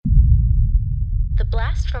The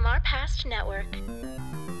Blast from Our Past Network.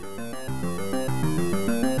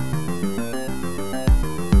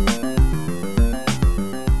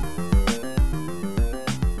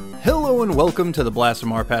 Hello and welcome to the Blast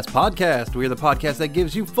from Our Past podcast. We are the podcast that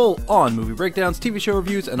gives you full-on movie breakdowns, TV show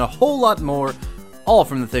reviews, and a whole lot more, all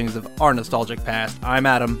from the things of our nostalgic past. I'm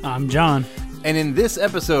Adam. I'm John. And in this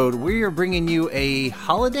episode, we are bringing you a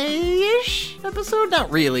holiday-ish episode?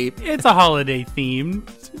 Not really. It's a holiday theme,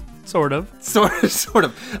 sort of. Sort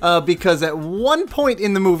of. Because at one point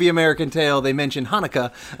in the movie American Tail, they mentioned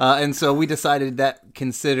Hanukkah, and so we decided that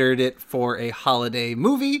considered it for a holiday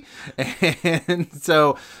movie. And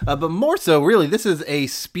so, but more so, really, this is a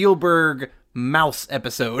Spielberg Mouse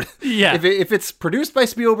episode. Yeah. If it's produced by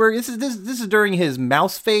Spielberg, this is during his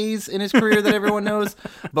mouse phase in his career that everyone knows.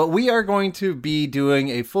 But we are going to be doing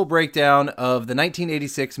a full breakdown of the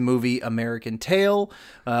 1986 movie American Tail.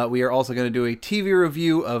 We are also going to do a TV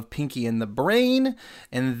review of Pinky and the Brain,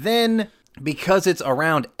 and then because it's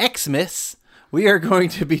around Xmas, we are going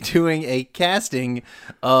to be doing a casting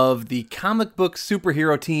of the comic book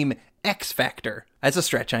superhero team X Factor. That's a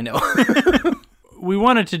stretch, I know. We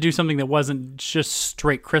wanted to do something that wasn't just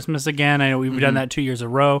straight Christmas again. I know we've done that 2 years in a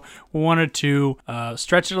row. We wanted to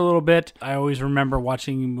stretch it a little bit. I always remember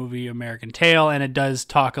watching the movie American Tail, and it does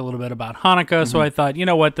talk a little bit about Hanukkah. So I thought, you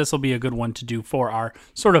know what, this will be a good one to do for our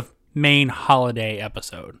sort of main holiday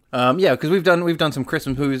episode. Yeah, because we've done some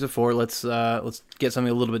Christmas movies before. Let's get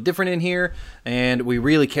something a little bit different in here, and we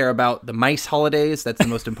really care about the mice holidays. That's the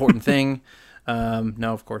most important thing.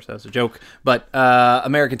 No, of course, that was a joke. But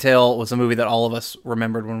American Tail was a movie that all of us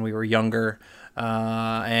remembered when we were younger.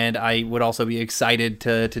 And I would also be excited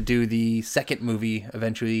to do the second movie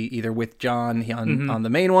eventually, either with John on the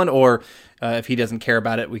main one, or if he doesn't care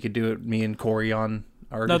about it, we could do it, me and Corey on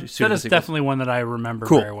our That is definitely one that I remember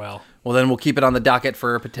very well. Well, then we'll keep it on the docket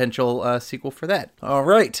for a potential sequel for that. All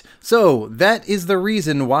right. So that is the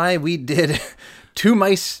reason why we did two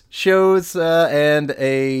mice shows and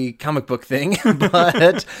a comic book thing.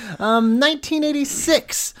 But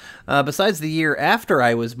 1986, besides the year after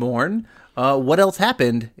I was born, what else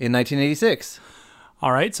happened in 1986?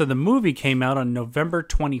 All right, so the movie came out on November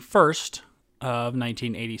 21st of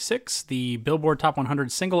 1986. The Billboard Top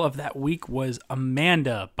 100 single of that week was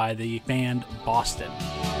Amanda by the band Boston.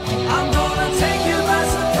 I'm gonna take you by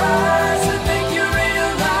surprise and make you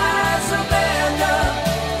realize, Amanda.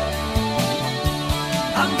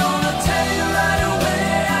 I'm gonna tell you right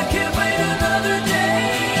away, I can't wait another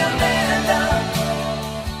day, Amanda.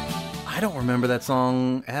 I don't remember that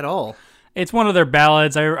song at all. It's one of their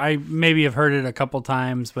ballads. I maybe have heard it a couple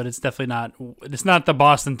times, but it's definitely not. It's not the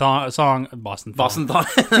Boston song. Boston thong.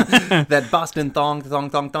 That Boston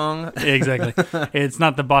thong. Exactly. It's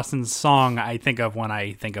not the Boston song I think of when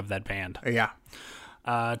I think of that band. Yeah.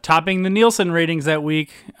 Topping the Nielsen ratings that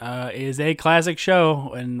week is a classic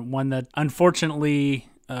show, and one that unfortunately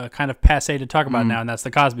kind of passé to talk about now, and that's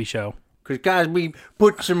The Cosby Show. Because Cosby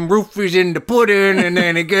put some roofies in the pudding, and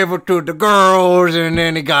then he gave it to the girls, and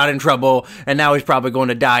then he got in trouble, and now he's probably going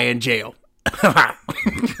to die in jail. That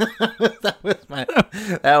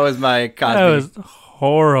was my Cosby. That was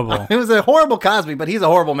horrible. It was a horrible Cosby, but he's a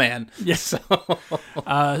horrible man. Yes.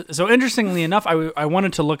 So interestingly enough, I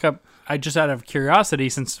wanted to look up, just out of curiosity,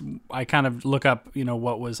 since I kind of look up,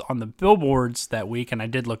 what was on the billboards that week, and I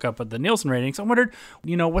did look up at the Nielsen ratings. I wondered,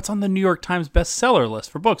 what's on the New York Times bestseller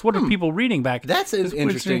list for books? What are people reading back? That's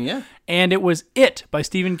interesting, yeah. And it was It by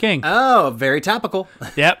Stephen King. Oh, very topical.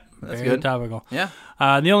 Yep. That's very good. Topical. Yeah.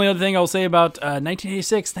 The only other thing I'll say about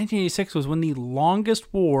 1986 was when the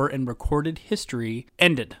longest war in recorded history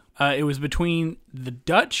ended. It was between the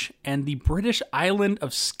Dutch and the British island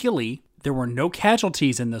of Scilly. There were no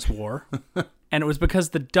casualties in this war, and it was because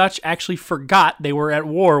the Dutch actually forgot they were at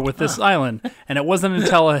war with this island. And it wasn't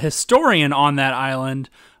until a historian on that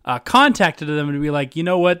island contacted them and be like, you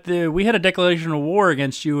know what, we had a declaration of war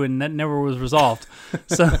against you, and that never was resolved.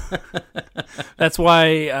 So that's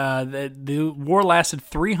why the war lasted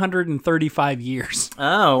 335 years.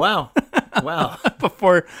 Oh, wow. Wow.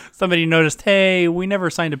 Before somebody noticed, hey, we never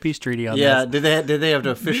signed a peace treaty on this. Yeah, did they have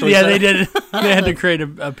to officially Yeah, say they did. They had to create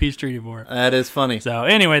a peace treaty for it. That is funny. So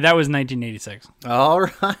anyway, that was 1986. All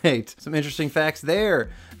right. Some interesting facts there.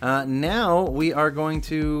 Now we are going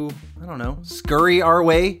to, scurry our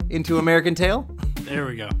way into American Tail. There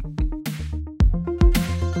we go.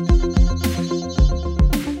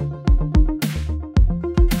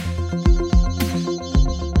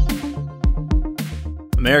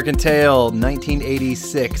 American Tail,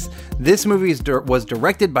 1986. This movie was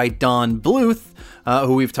directed by Don Bluth,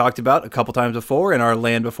 who we've talked about a couple times before in our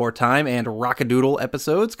Land Before Time and Rockadoodle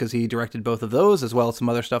episodes, because he directed both of those, as well as some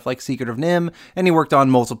other stuff like Secret of Nim, and he worked on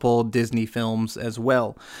multiple Disney films as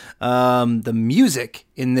well. The music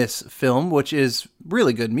in this film, which is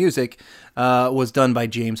really good music, was done by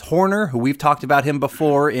James Horner, who we've talked about him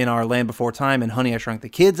before in our Land Before Time and Honey, I Shrunk the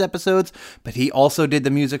Kids episodes, but he also did the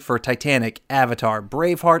music for Titanic, Avatar,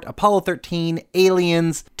 Braveheart, Apollo 13,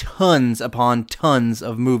 Aliens, tons upon tons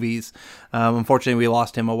of movies. Unfortunately, we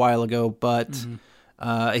lost him a while ago, but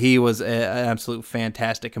he was an absolute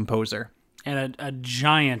fantastic composer. And a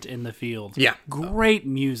giant in the field. Yeah. Great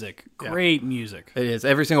music. Great music. It is.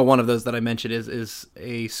 Every single one of those that I mentioned is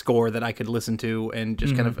a score that I could listen to and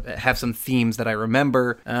just kind of have some themes that I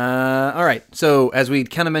remember. All right. So as we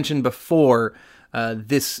kind of mentioned before,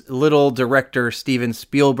 this little director, Steven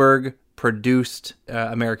Spielberg, produced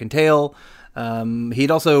American Tail. He'd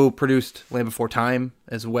also produced Land Before Time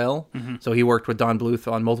as well. So he worked with Don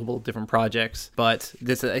Bluth on multiple different projects. But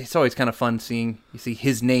it's always kind of fun seeing, you see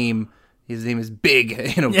his name. His name is big,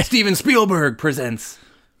 Steven Spielberg presents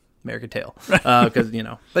American Tail, because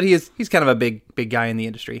but he's kind of a big guy in the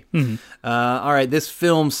industry. All right, this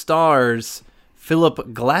film stars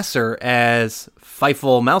Philip Glasser as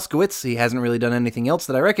Feifel Mouskowitz. He hasn't really done anything else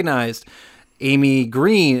that I recognized. Amy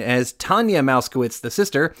Green as Tanya Mouskowitz, the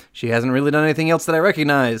sister. She hasn't really done anything else that I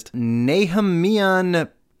recognized. Nehemiah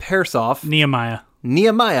Persoff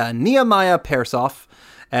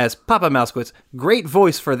as Papa Mouskowitz. Great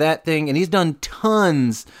voice for that thing, and he's done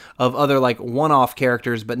tons of other like one-off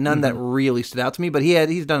characters, but none that really stood out to me, but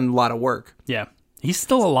he's done a lot of work. Yeah. He's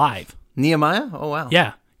still alive. Nehemiah? Oh, wow.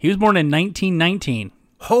 Yeah. He was born in 1919.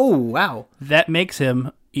 Oh, wow. That makes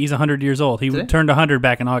him, he's 100 years old. He turned 100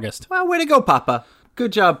 back in August. Well, way to go, Papa.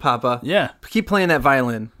 Good job, Papa. Yeah. Keep playing that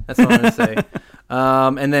violin. That's all I'm going to say.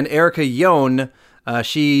 And then Erica Yone,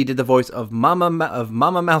 she did the voice of Mama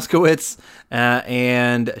Mouskowitz,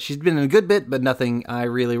 and she's been in a good bit, but nothing I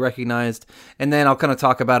really recognized. And then I'll kind of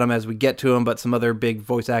talk about them as we get to them, but some other big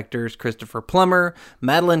voice actors, Christopher Plummer,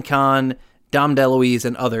 Madeline Kahn, Dom DeLuise,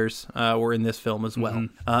 and others were in this film as well.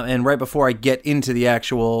 And right before I get into the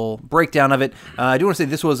actual breakdown of it, I do want to say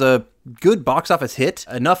this was a good box office hit,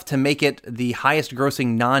 enough to make it the highest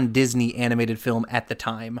grossing non-Disney animated film at the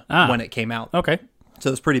time when it came out. Okay.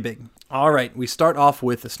 So it's pretty big. All right, we start off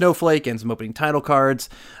with the snowflake and some opening title cards.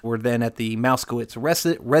 We're then at the Mouskowitz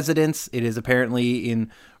residence. It is apparently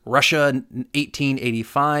in Russia,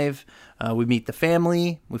 1885. We meet the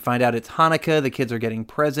family. We find out it's Hanukkah. The kids are getting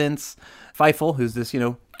presents. Feifel, who's this,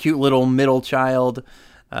 cute little middle child,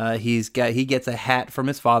 he gets a hat from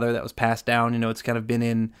his father that was passed down. It's kind of been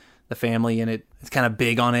in the family, and it's kind of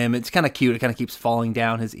big on him. It's kind of cute. It kind of keeps falling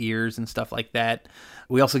down his ears and stuff like that.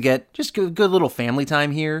 We also get just good little family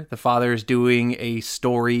time here. The father's doing a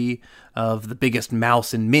story of the biggest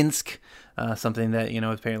mouse in Minsk, something that,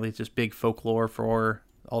 apparently it's just big folklore for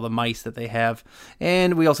all the mice that they have.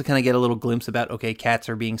 And we also kind of get a little glimpse about, okay, cats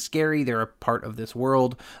are being scary. They're a part of this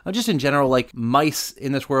world. Just in general, like, mice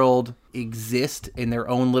in this world exist in their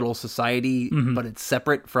own little society, but it's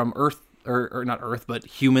separate from Earth. Or not Earth, but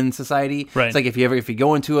human society. Right. It's like if you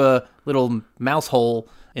go into a little mouse hole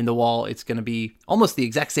in the wall, it's going to be almost the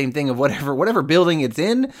exact same thing of whatever building it's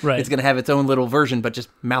in. Right. It's going to have its own little version, but just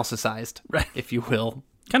mouse-sized, right, if you will.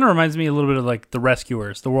 Kind of reminds me a little bit of like The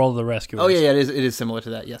Rescuers, the world of The Rescuers. Oh yeah, it is similar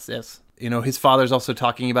to that. Yes. His father's also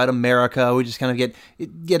talking about America. We just kind of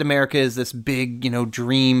get America as this big,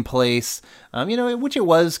 dream place, which it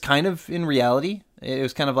was kind of in reality. It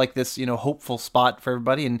was kind of like this, hopeful spot for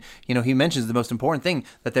everybody. And, he mentions the most important thing,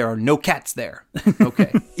 that there are no cats there.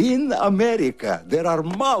 Okay. In America, there are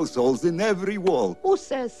mouse holes in every wall. Who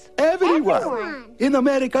says? Everyone. In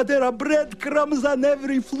America, there are breadcrumbs on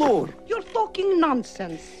every floor. You're talking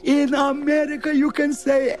nonsense. In America, you can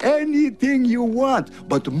say anything you want.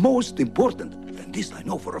 But most important, and this I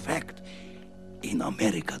know for a fact, in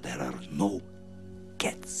America, there are no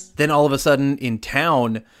cats. Then all of a sudden, in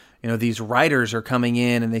town, these riders are coming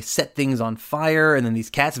in and they set things on fire, and then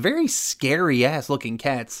these cats, very scary ass looking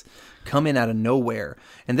cats, come in out of nowhere.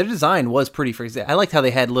 And their design was pretty freaky. I liked how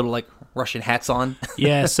they had little like Russian hats on.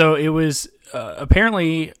 Yeah, so it was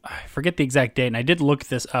apparently, I forget the exact date, and I did look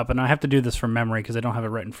this up, and I have to do this from memory because I don't have it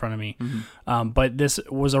right in front of me. But this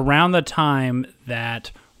was around the time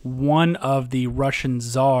that one of the Russian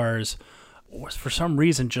czars was for some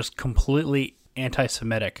reason just completely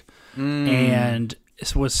anti-Semitic. And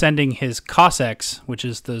was sending his Cossacks, which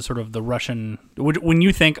is the sort of the Russian, when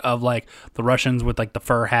you think of like the Russians with like the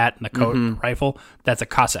fur hat and the coat and rifle, that's a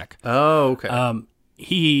Cossack. Oh, okay.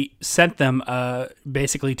 he sent them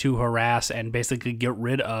basically to harass and basically get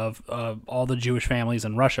rid of all the Jewish families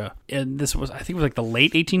in Russia. And this was, I think it was like the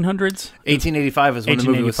late 1800s. 1885 is when the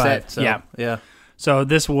movie was set. So, yeah. So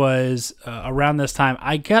this was around this time.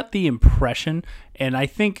 I got the impression, and I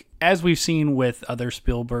think as we've seen with other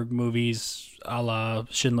Spielberg movies, a la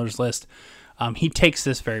Schindler's List, he takes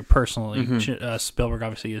this very personally. Spielberg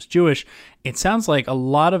obviously is Jewish. It sounds like a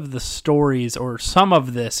lot of the stories, or some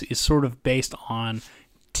of this, is sort of based on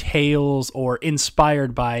tales or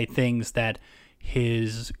inspired by things that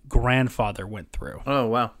his grandfather went through. Oh,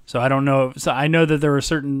 wow. So I don't know. So I know that there were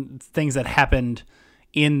certain things that happened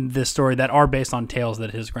in this story that are based on tales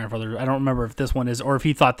that his grandfather. I don't remember if this one is, or if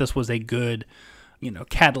he thought this was a good,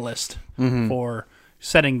 catalyst for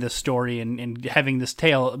setting this story and having this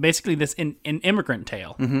tale, basically this an immigrant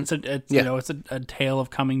tale. It's a tale of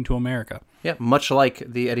coming to America. Yeah, much like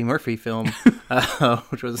the Eddie Murphy film,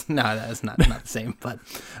 which was that's not the same, but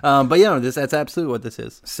that's absolutely what this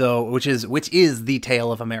is. So, which is the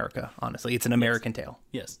tale of America. Honestly, it's an American tale.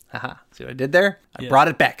 Yes. Haha. See what I did there? I brought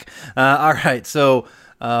it back. All right. So,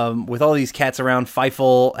 with all these cats around,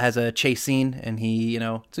 Feifel has a chase scene, and he,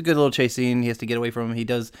 it's a good little chase scene. He has to get away from him. He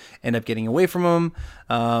does end up getting away from him.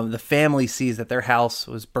 The family sees that their house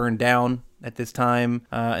was burned down at this time,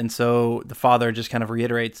 and so the father just kind of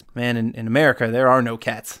reiterates, man, in America, there are no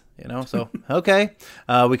cats, so, okay.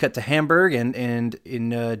 We cut to Hamburg and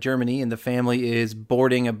in Germany, and the family is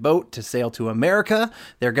boarding a boat to sail to America.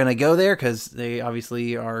 They're going to go there because they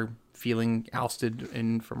obviously are feeling ousted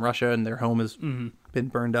from Russia, and their home has been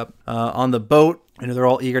burned up. On the boat, they're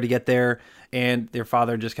all eager to get there, and their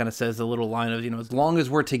father just kind of says a little line of, as long as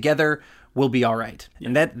we're together, we'll be all right. Yeah.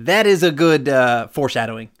 And that is a good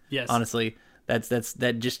foreshadowing. Yes. Honestly.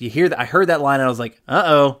 That just, you hear that. I heard that line and I was like,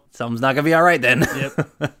 something's not gonna be all right then.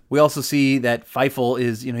 Yep. We also see that Feifel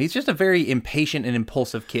is, he's just a very impatient and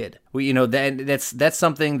impulsive kid. That's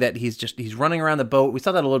something that he's running around the boat. We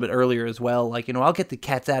saw that a little bit earlier as well. Like, I'll get the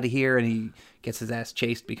cats out of here, and he gets his ass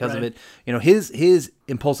chased because of it. His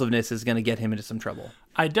impulsiveness is going to get him into some trouble.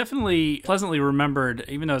 I definitely pleasantly remembered,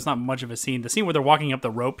 even though it's not much of a scene, the scene where they're walking up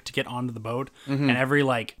the rope to get onto the boat, and every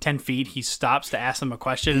 10 feet he stops to ask them a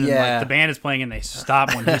question, and the band is playing and they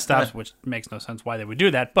stop when he stops, which makes no sense why they would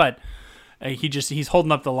do that, but he's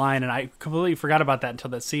holding up the line, and I completely forgot about that until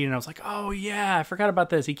that scene, and I was like, oh yeah, I forgot about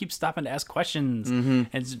this. He keeps stopping to ask questions, and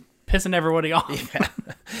it's pissing everybody off.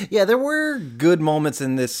 Yeah, there were good moments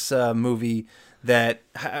in this movie that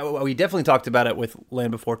we definitely talked about it with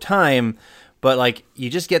Land Before Time. But you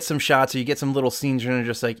just get some shots, or you get some little scenes, and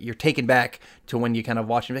just you're taken back to when you kind of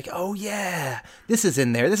watch and be like, oh yeah, this is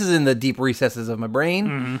in there. This is in the deep recesses of my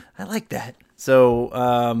brain. I like that.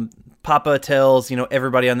 So Papa tells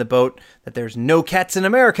everybody on the boat that there's no cats in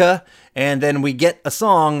America, and then we get a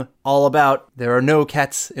song all about there are no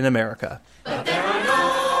cats in America. But there are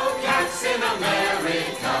no cats in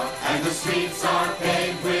America, and the streets are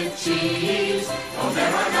paved with cheese. Oh,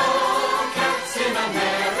 there are no cats in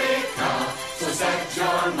America, so set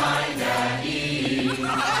your mind at ease.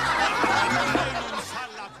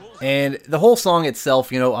 And the whole song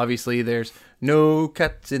itself, obviously there's no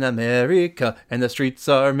cats in America, and the streets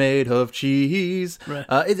are made of cheese. Right.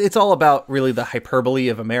 It's all about really the hyperbole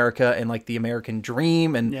of America and the American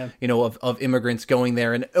dream, and of immigrants going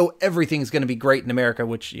there, and everything's going to be great in America,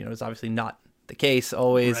 which is obviously not the case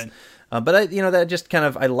always. Right. But that just kind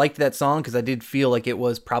of, I liked that song because I did feel like it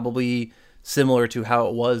was probably similar to how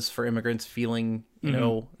it was for immigrants feeling.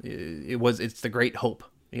 It's the great hope.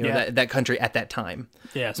 That country at that time.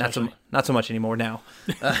 Yeah, not so much anymore now.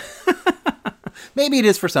 Maybe it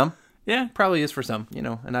is for some. Yeah, probably is for some.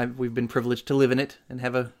 And we've been privileged to live in it and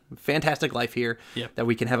have a fantastic life here. Yep. That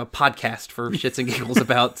we can have a podcast for shits and giggles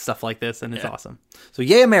about stuff like this, and it's awesome. So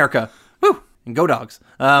yay, America! Woo! And go dogs.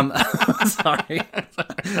 Sorry, I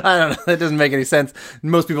don't know. That doesn't make any sense.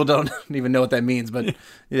 Most people don't even know what that means, but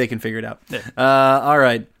they can figure it out. Yeah. All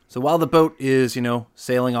right. So while the boat is,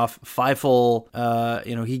 sailing off,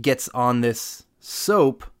 Feifel, he gets on this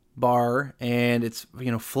soap bar, and it's,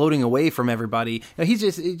 floating away from everybody. He's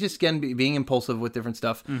just again being impulsive with different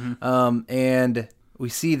stuff. And we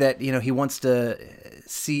see that, he wants to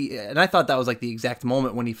see, and I thought that was the exact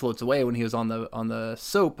moment when he floats away, when he was on the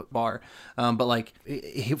soap bar. But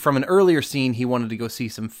from an earlier scene, he wanted to go see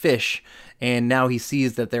some fish, and now he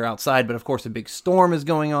sees that they're outside, but of course a big storm is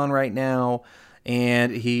going on right now.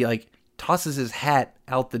 And he tosses his hat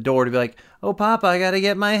out the door to be like, oh, Papa, I got to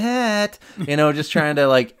get my hat, just trying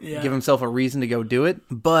to give himself a reason to go do it.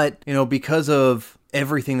 But, because of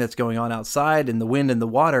everything that's going on outside and the wind and the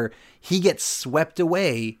water, he gets swept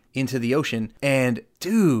away into the ocean. And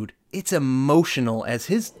dude, it's emotional as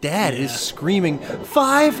his dad is screaming,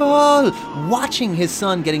 Fievel! Watching his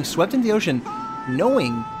son getting swept into the ocean,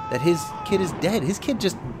 knowing that his kid is dead. His kid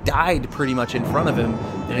just died pretty much in front of him.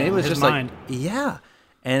 And it was his just mind. like, yeah.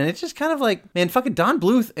 And it's just kind of like, man, fucking Don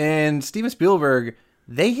Bluth and Steven Spielberg,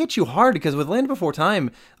 they hit you hard because with Land Before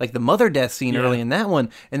Time, like the mother death scene early in that one,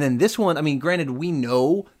 and then this one, I mean, granted, we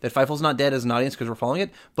know that Fievel's not dead as an audience because we're following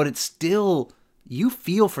it, but it's still, you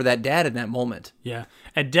feel for that dad in that moment. Yeah.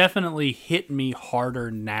 It definitely hit me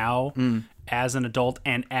harder now as an adult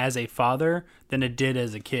and as a father than it did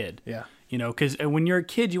as a kid. Yeah. You know, because when you're a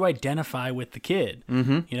kid, you identify with the kid.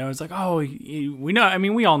 Mm-hmm. You know, it's like, oh, we know. I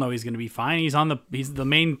mean, we all know he's going to be fine. He's the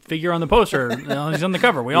main figure on the poster. You know, he's on the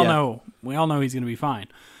cover. We all know. We all know he's going to be fine.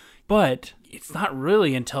 But it's not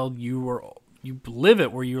really until you live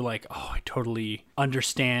it where you're like, oh, I totally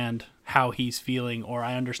understand how he's feeling, or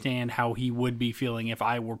I understand how he would be feeling if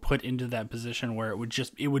I were put into that position where it would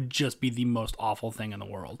just be the most awful thing in the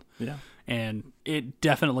world. Yeah. And it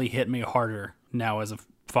definitely hit me harder now as a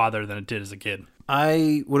father than it did as a kid.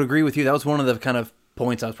 I would agree with you. That was one of the kind of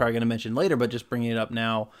points I was probably going to mention later, but just bringing it up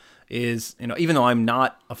now is, you know, even though I'm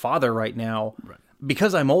not a father right now,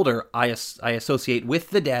 because I'm older, I associate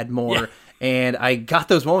with the dad more. Yeah. And I got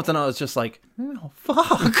those moments, and I was just like, "Oh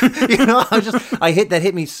fuck!" You know, that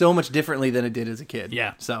hit me so much differently than it did as a kid.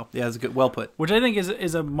 Yeah. So yeah, it's good, well put. Which I think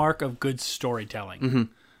is a mark of good storytelling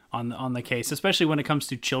on the case, especially when it comes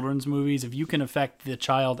to children's movies. If you can affect the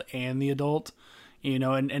child and the adult, you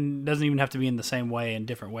know, and doesn't even have to be in the same way, in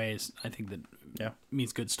different ways, I think that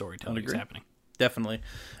means good storytelling is happening. Definitely.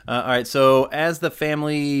 All right, so as the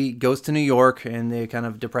family goes to New York and they kind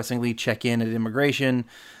of depressingly check in at immigration,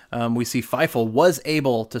 we see Fievel was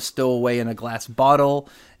able to stow away in a glass bottle,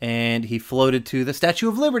 and he floated to the Statue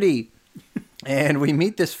of Liberty. And we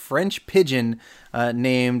meet this French pigeon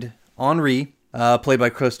named Henri, played by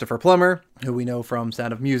Christopher Plummer, who we know from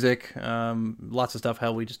Sound of Music. Lots of stuff.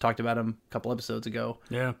 Hell, we just talked about him a couple episodes ago.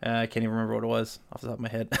 Yeah. I can't even remember what it was off the top of my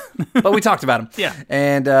head. But we talked about him. Yeah.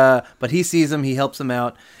 And but he sees him, he helps him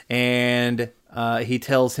out, and he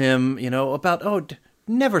tells him, you know, about,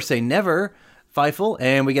 never say never, Fievel,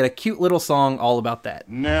 and we get a cute little song all about that.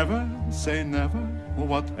 Never say never,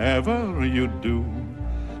 whatever you do.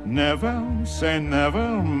 Never say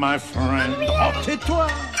never, my friend. Oh, tais-toi.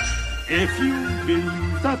 If you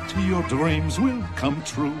believe that your dreams will come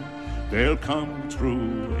true, they'll come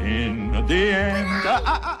true in the end.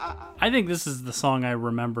 I think this is the song I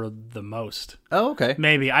remember the most. Oh, okay.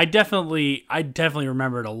 Maybe. I definitely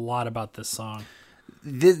remembered a lot about this song.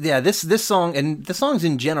 This song, and the songs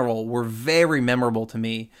in general were very memorable to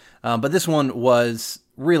me, but this one was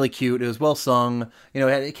really cute. It was well sung. You know,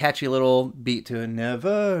 it had a catchy little beat to it.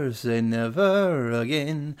 Never say never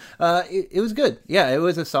again. It was good. Yeah, it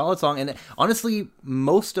was a solid song. And honestly,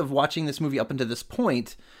 most of watching this movie up until this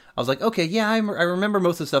point, I was like, okay, yeah, I remember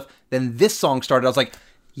most of the stuff. Then this song started. I was like,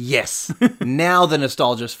 yes, now the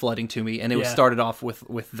nostalgia is flooding to me, and it was started off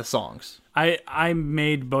with the songs. I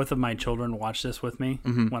made both of my children watch this with me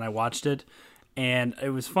when I watched it, and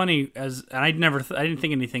it was funny and I didn't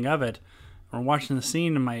think anything of it. We're watching the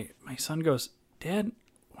scene, and my son goes, "Dad,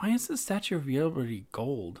 why is the Statue of Liberty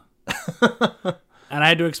gold?" And I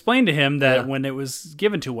had to explain to him that when it was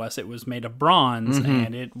given to us, it was made of bronze,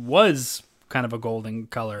 and it was kind of a golden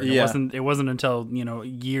color. It wasn't until, you know,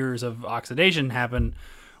 years of oxidation happened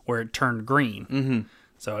where it turned green.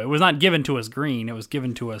 So it was not given to us green; it was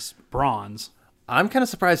given to us bronze. I'm kind of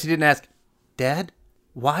surprised he didn't ask, Dad,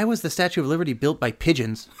 why was the Statue of Liberty built by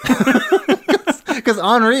pigeons? Because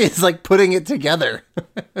Henri is like putting it together,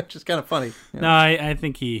 which is kind of funny. No, I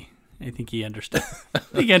think he understood. I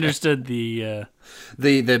think he understood the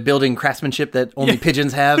building craftsmanship that only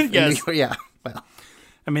pigeons have. Yes. Yeah. Well,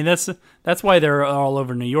 I mean, that's why they're all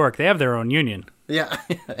over New York. They have their own union. Yeah.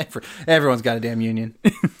 Everyone's got a damn union.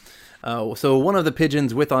 So one of the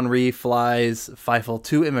pigeons with Henri flies Fievel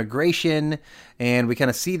to immigration, and we kind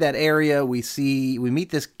of see that area. We meet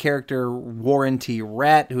this character, Warren T.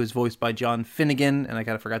 Rat, who is voiced by John Finnegan, and I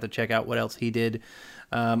kind of forgot to check out what else he did.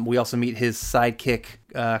 We also meet his sidekick,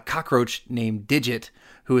 cockroach named Digit,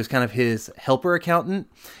 who is kind of his helper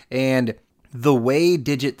accountant, and the way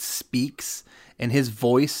Digit speaks and his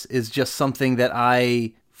voice is just something that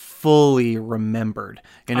I fully remembered.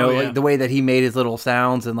 You know, like the way that he made his little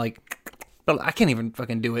sounds and like, but I can't even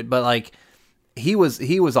fucking do it. But like, he was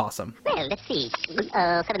awesome. Well, let's see.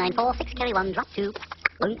 7946, carry 1, drop 2.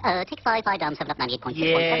 Take 5 down, 7 up,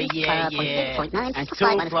 98.6. Yeah. And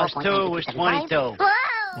 2 plus 2 was 22.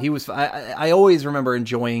 He was. I always remember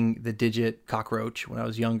enjoying the Digit cockroach when I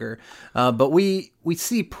was younger. But we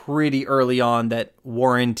see pretty early on that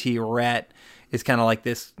Warren T. Rat is kind of like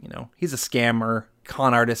this, he's a scammer,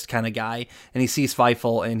 con artist kind of guy, and he sees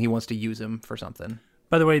Feifel and he wants to use him for something.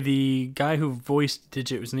 By the way, the guy who voiced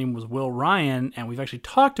Digit, his name was Will Ryan, and we've actually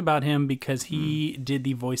talked about him because he did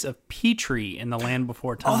the voice of Petrie in The Land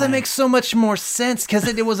Before Time. Oh, that makes so much more sense because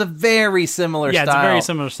it was a very similar style. Yeah, it's a very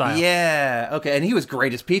similar style. Yeah, okay, and he was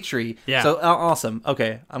great as Petrie. Yeah. So awesome.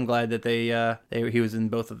 Okay, I'm glad that he was in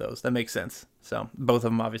both of those. That makes sense. So both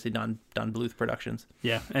of them obviously Don Bluth Productions.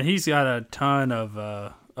 Yeah, and he's got a ton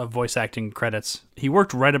of voice acting credits. He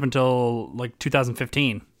worked right up until like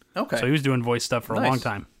 2015. Okay. So he was doing voice stuff for a long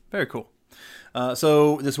time. Very cool.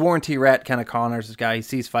 So this Warren T. Rat kind of corners this guy. He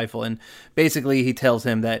sees Feifel, and basically he tells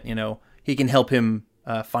him that, he can help him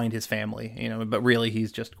find his family, but really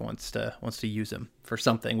he's just wants to use him for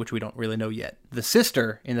something, which we don't really know yet. The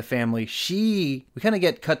sister in the family, we kind of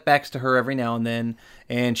get cutbacks to her every now and then,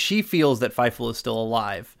 and she feels that Feifel is still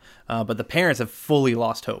alive. But the parents have fully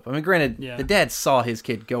lost hope. I mean, granted, the dad saw his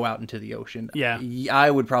kid go out into the ocean. Yeah. I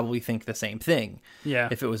would probably think the same thing. Yeah.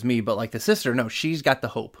 If it was me. But like the sister, no, she's got the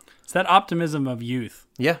hope. It's that optimism of youth.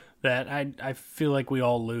 Yeah. That I feel like we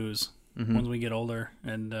all lose once we get older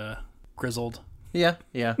and grizzled. Yeah.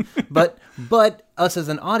 but us as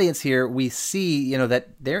an audience here, we see,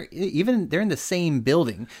 that they're in the same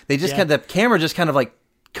building. They just the camera just kind of like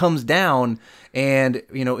comes down, and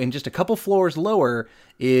in just a couple floors lower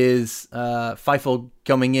is Feifel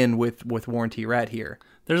coming in with Warren T. Rat here.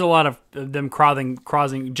 There's a lot of them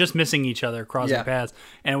crossing, just missing each other, crossing paths.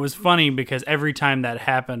 And it was funny because every time that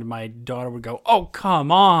happened, my daughter would go, "Oh,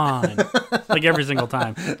 come on." Like every single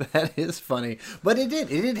time. That is funny. But it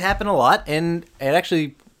did happen a lot, and it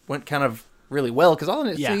actually went kind of really well, because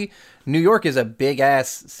honestly, New York is a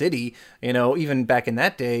big-ass city, even back in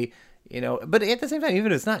that day. But at the same time,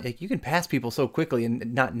 even if it's not, like, you can pass people so quickly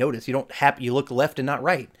and not notice. You don't you look left and not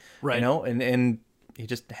right. Right. And you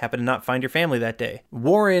just happen to not find your family that day.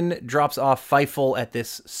 Warren drops off Feifel at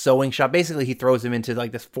this sewing shop. Basically, he throws him into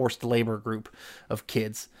like this forced labor group of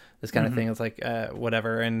kids. This kind of thing. It's like,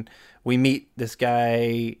 whatever. And we meet this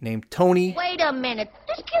guy named Tony. Wait a minute.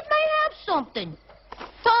 This kid may have something.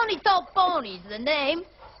 Tony Toponi's the name.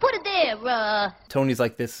 Put it there, Tony's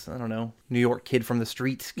like this, I don't know, New York kid from the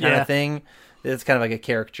streets kind of thing. It's kind of like a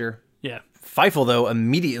caricature. Yeah. Feifel, though,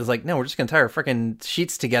 immediately was like, no, we're just going to tie our freaking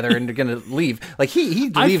sheets together and they're going to leave. Like, he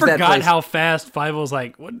leaves that place. I forgot how fast Feifel's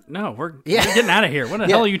like, what? No, we're getting out of here. What the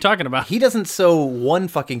hell are you talking about? He doesn't sew one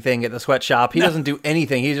fucking thing at the sweatshop. He doesn't do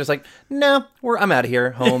anything. He's just like, no, I'm out of here,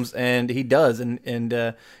 Holmes. And he does. And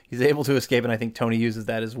he's able to escape, and I think Tony uses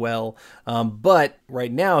that as well. But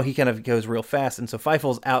right now, he kind of goes real fast. And so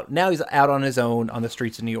Feifel's out. Now he's out on his own on the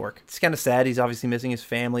streets of New York. It's kind of sad. He's obviously missing his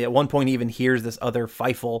family. At one point, he even hears this other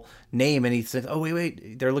Feifel name, and he says, oh,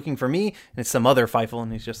 wait, they're looking for me? And it's some other Feifel,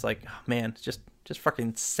 and he's just like, oh, man, it's just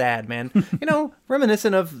fucking sad, man.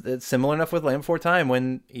 Reminiscent of, similar enough with Land Before Time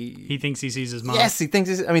when he thinks he sees his mom. Yes, he thinks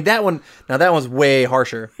he's, I mean, that one's way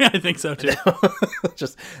harsher. I think so too.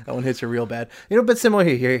 Just, that one hits you real bad. But similar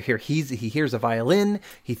here, he hears a violin.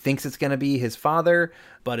 He thinks it's going to be his father,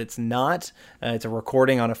 but it's not. It's a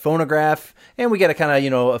recording on a phonograph. And we get a kind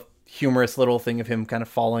of, a humorous little thing of him kind of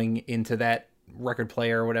falling into that record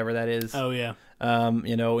player or whatever that is. Oh, yeah.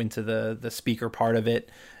 Into the speaker part of it.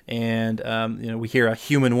 And, we hear a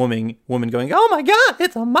human woman going, oh my God,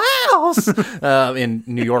 it's a mouse in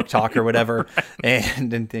New York talk or whatever. Right.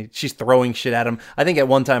 And she's throwing shit at him. I think at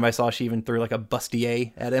one time I saw she even threw like a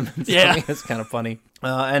bustier at him. Yeah. It's kind of funny.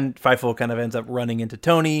 And Feifel kind of ends up running into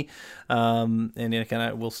Tony. And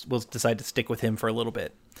we'll decide to stick with him for a little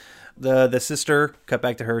bit. The sister, cut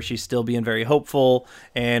back to her, she's still being very hopeful,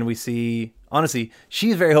 and we see, honestly,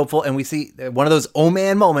 she's very hopeful, and we see one of those oh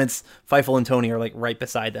man moments. Feifel and Tony are like right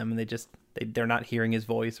beside them, and they're not hearing his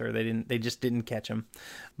voice, or they just didn't catch him.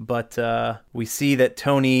 But we see that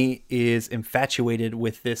Tony is infatuated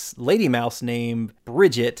with this lady mouse named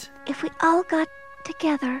Bridget. If we all got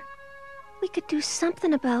together, we could do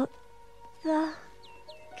something about the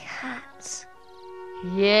cats.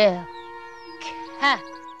 Yeah, cats.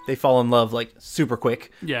 They fall in love like super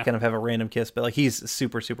quick. Yeah. Kind of have a random kiss, but like he's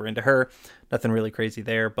super, super into her. Nothing really crazy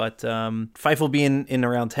there. But Feifel being in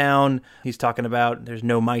around town, he's talking about there's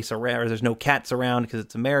no mice around, or there's no cats around because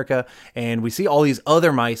it's America. And we see all these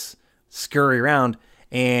other mice scurry around.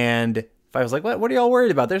 And Feifel's like, what are y'all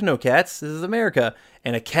worried about? There's no cats. This is America.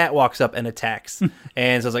 And a cat walks up and attacks.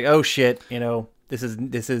 And so it's like, oh shit, this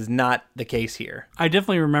is not the case here. I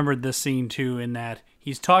definitely remembered this scene too, in that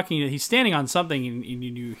he's standing on something, and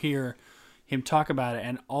you hear him talk about it,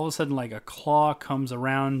 and all of a sudden, like, a claw comes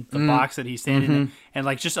around the box that he's standing in, and,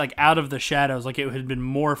 like, just, like, out of the shadows, like, it had been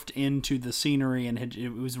morphed into the scenery, and it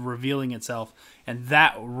was revealing itself, and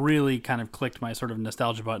that really kind of clicked my sort of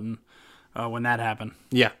nostalgia button when that happened.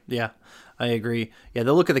 Yeah, I agree. Yeah,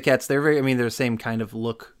 the look of the cats, they're the same kind of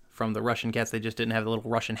look from the Russian cats. They just didn't have the little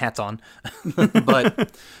Russian hats on.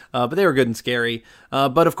 but they were good and scary.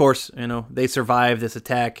 But of course, they survive this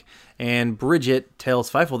attack, and Bridget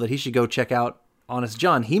tells Feifel that he should go check out Honest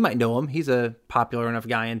John. He might know him. He's a popular enough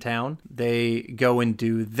guy in town. They go and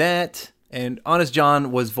do that, and Honest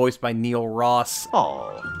John was voiced by Neil Ross.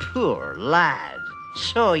 Oh, poor lad.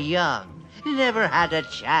 So young. Never had a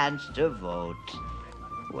chance to vote.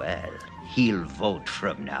 Well, he'll vote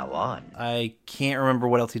from now on. I can't remember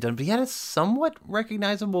what else he'd done, but he had a somewhat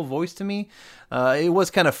recognizable voice to me. It was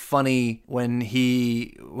kind of funny when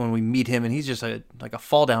we meet him, and he's just like a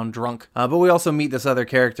fall-down drunk. But we also meet this other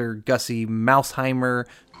character, Gussie Mausheimer.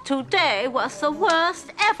 Today was the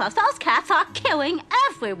worst ever. Those cats are killing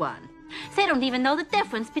everyone. They don't even know the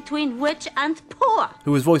difference between rich and poor.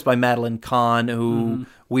 Who was voiced by Madeline Kahn, who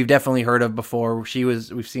we've definitely heard of before.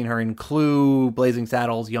 We've seen her in Clue, Blazing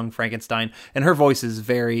Saddles, Young Frankenstein, and her voice is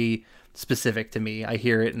very specific to me. I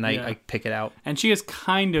hear it and I pick it out. And she is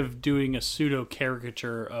kind of doing a pseudo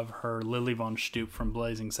caricature of her Lily Von Stoop from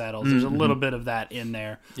Blazing Saddles. There's a little bit of that in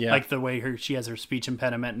there, like the way she has her speech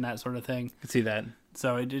impediment and that sort of thing. I can see that.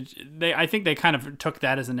 So I think they kind of took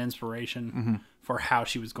that as an inspiration for how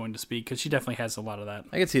she was going to speak, because she definitely has a lot of that.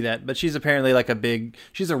 I can see that, but she's apparently like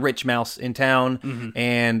she's a rich mouse in town,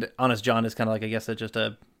 and Honest John is kind of like, I guess, just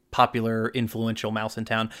a popular, influential mouse in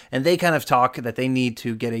town, and they kind of talk that they need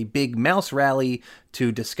to get a big mouse rally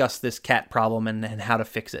to discuss this cat problem and how to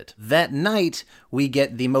fix it. That night, we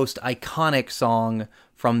get the most iconic song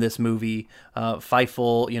from this movie.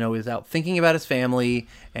 Feifel, is out thinking about his family,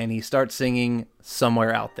 and he starts singing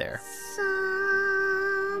Somewhere Out There.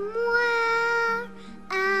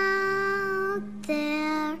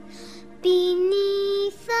 There,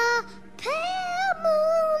 beneath the pale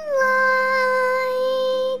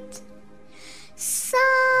moonlight, someone's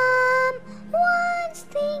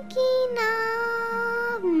thinking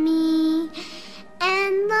of me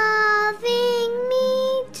and loving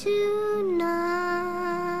me tonight.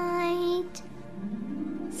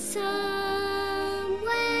 Somewhere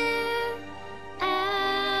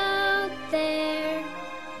out there,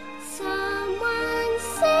 someone's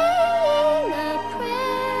saying a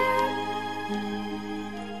prayer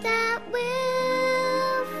that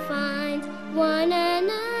will find one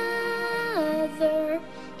another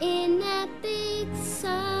in that big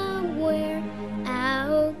somewhere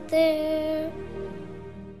out there.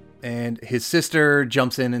 And his sister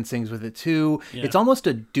jumps in and sings with it too. Yeah. It's almost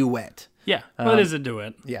a duet. Yeah, well, it is a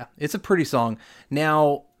duet. Yeah, it's a pretty song.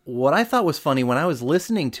 Now, what I thought was funny when I was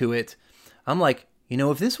listening to it, I'm like,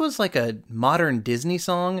 if this was like a modern Disney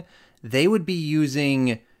song, they would be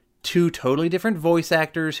using two totally different voice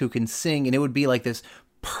actors who can sing, and it would be like this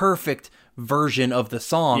perfect version of the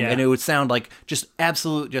song, and it would sound like just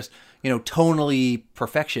absolute, tonally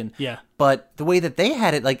perfection. Yeah. But the way that they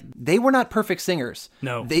had it, like, they were not perfect singers.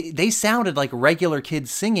 No. They sounded like regular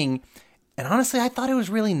kids singing. And honestly, I thought it was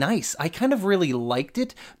really nice. I kind of really liked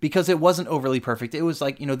it because it wasn't overly perfect. It was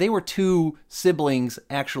like, they were two siblings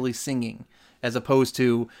actually singing, as opposed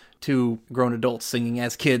to two grown adults singing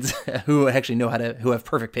as kids who actually who have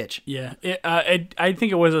perfect pitch. Yeah. I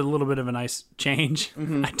think it was a little bit of a nice change.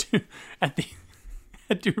 I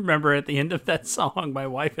do remember at the end of that song, my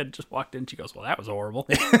wife had just walked in. She goes, "Well, that was horrible."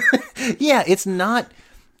 Yeah, it's not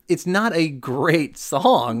a great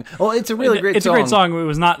song. Well, it's a really great song. It's a great song. It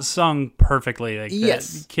was not sung perfectly. Like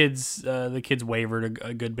yes. The kids wavered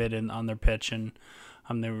a good bit on their pitch, and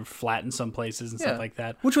they were flat in some places and stuff like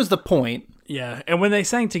that. Which was the point. Yeah, and when they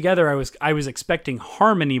sang together, I was expecting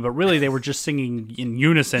harmony, but really they were just singing in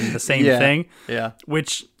unison the same thing. Yeah.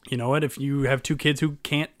 Which, you know what, if you have two kids who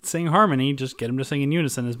can't sing harmony, just get them to sing in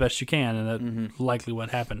unison as best you can, and that's likely what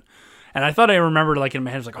happened. And I thought I remembered, like, in my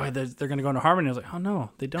head, I was like, oh, they're going to go into harmony. I was like, oh, no,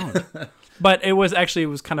 they don't. But it was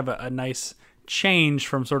kind of a nice change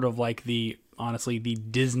from sort of like the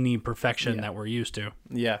Disney perfection that we're used to.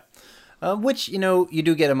 Yeah. Which, you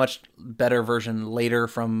do get a much better version later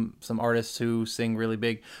from some artists who sing really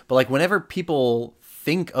big. But, like, whenever people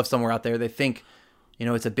think of Somewhere Out There, they think,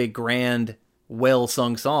 it's a big, grand,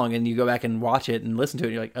 well-sung song. And you go back and watch it and listen to it,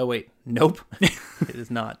 and you're like, oh, wait, nope, it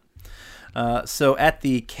is not. So at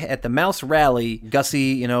the mouse rally,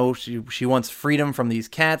 Gussie, she wants freedom from these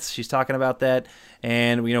cats. She's talking about that.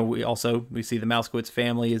 And, we see the Mousekewitz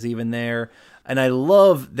family is even there. And I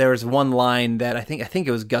love, there's one line that I think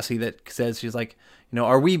it was Gussie that says, she's like,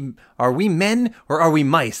 are we men or are we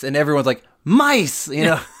mice? And everyone's like, mice,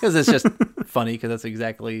 because it's just funny because that's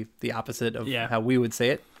exactly the opposite of how we would say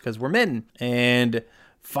it because we're men. And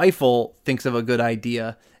Feifel thinks of a good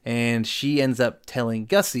idea and she ends up telling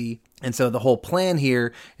Gussie. And so the whole plan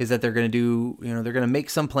here is that they're going to do, they're going to make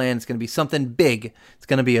some plan. It's going to be something big. It's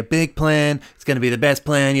going to be a big plan. It's going to be the best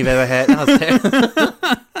plan you've ever had.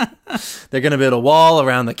 They're going to build a wall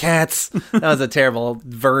around the cats. That was a terrible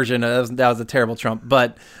version. That was a terrible Trump.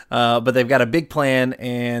 But they've got a big plan,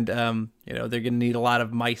 and they're going to need a lot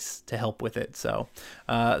of mice to help with it. So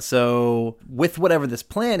with whatever this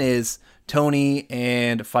plan is, Tony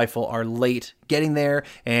and Feifel are late getting there,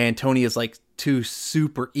 and Tony is like too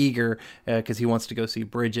super eager because he wants to go see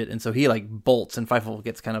Bridget, and so he like bolts, and Feifel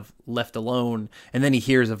gets kind of left alone, and then he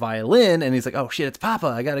hears a violin, and he's like, oh shit, it's Papa,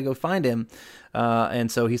 I gotta go find him, and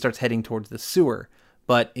so he starts heading towards the sewer,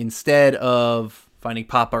 but instead of finding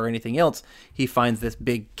Papa or anything else, he finds this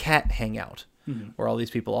big cat hangout where all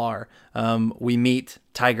these people are. We meet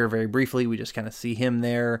Tiger very briefly. We just kind of see him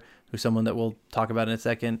there, who's someone that we'll talk about in a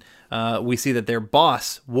second. We see that their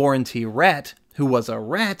boss, Warren T. Rat, who was a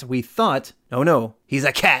rat, we thought, no, he's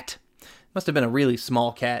a cat. Must have been a really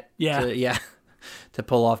small cat to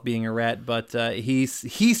pull off being a rat. But he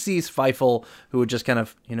sees Feifel, who had just kind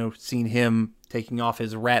of, seen him taking off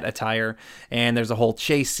his rat attire. And there's a whole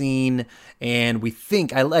chase scene. And we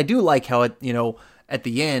think, I do like how it, at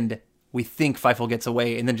the end, we think Feifel gets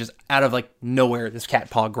away. And then just out of like nowhere, this cat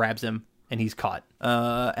paw grabs him. And he's caught.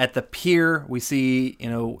 At the pier, we see,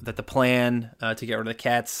 that the plan to get rid of the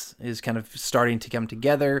cats is kind of starting to come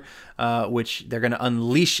together, which they're going to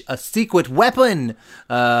unleash a secret weapon.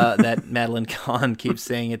 That Madeline Kahn keeps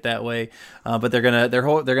saying it that way, but they're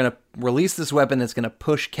gonna release this weapon that's going to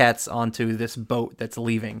push cats onto this boat that's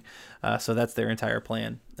leaving. So that's their entire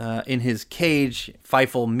plan. In his cage,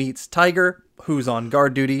 Feifel meets Tiger, who's on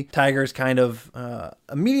guard duty. Tiger's kind of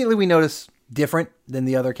immediately we notice different than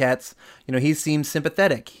the other cats. He seems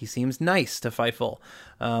sympathetic. He seems nice to Feifel.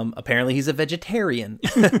 Apparently he's a vegetarian.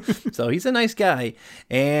 So he's a nice guy.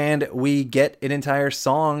 And we get an entire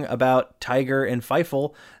song about Tiger and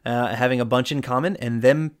Feifel having a bunch in common and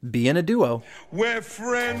them being a duo. We're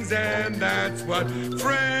friends and that's what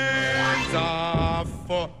friends are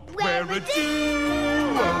for. We're a duo,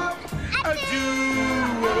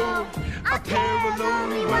 a pair of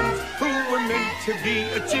lone ones who were meant to be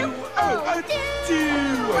a duo, a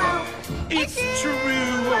duo. It's true,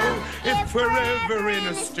 if we're ever in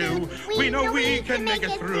a stew, we know we can make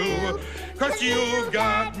it through, 'cause you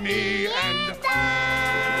got me and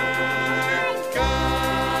I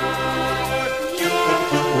got you.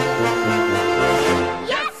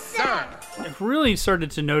 Yes, sir! I've really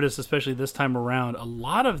started to notice, especially this time around, a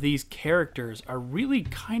lot of these characters are really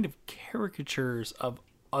kind of caricatures of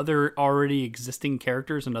other already existing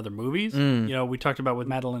characters in other movies. We talked about with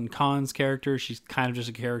Madeline Kahn's character. She's kind of just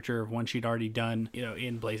a character of one she'd already done,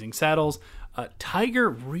 in Blazing Saddles. Tiger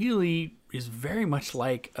really is very much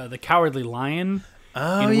like the Cowardly Lion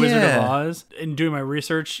in Wizard of Oz. In doing my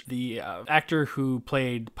research, the actor who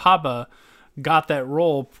played Papa got that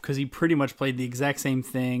role because he pretty much played the exact same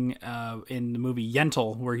thing in the movie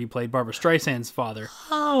Yentl, where he played Barbra Streisand's father.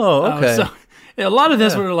 Oh, okay. So a lot of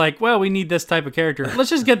this were like, well, we need this type of character. Let's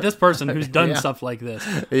just get this person who's done stuff like this.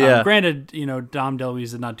 Granted, Dom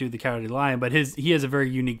DeLuise did not do the Cowardly Lion, but he has a very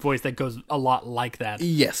unique voice that goes a lot like that.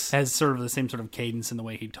 Yes, has sort of the same sort of cadence in the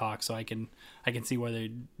way he talks. So I can see why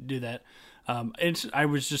they do that. I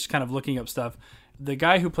was just kind of looking up stuff. The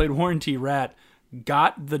guy who played Warren T. Rat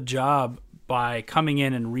got the job by coming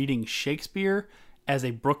in and reading Shakespeare as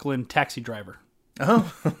a Brooklyn taxi driver.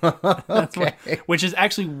 Oh, okay. Which is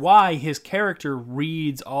actually why his character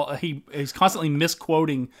reads he's constantly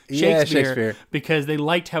misquoting Shakespeare, because they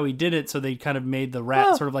liked how he did it, so they kind of made the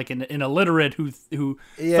rat sort of like an illiterate who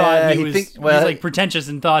thought he's like pretentious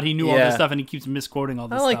and thought he knew all this stuff, and he keeps misquoting all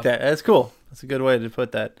this stuff. I like that. That's cool. That's a good way to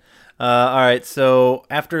put that. All right, so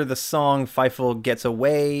after the song, Feifel gets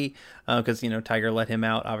away because Tiger let him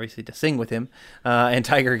out, obviously, to sing with him, and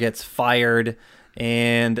Tiger gets fired,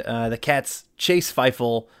 and the cats chase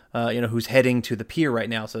Feifel, who's heading to the pier right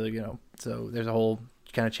now. So so there's a whole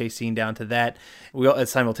kind of chase scene down to that.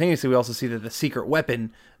 Simultaneously, we also see that the secret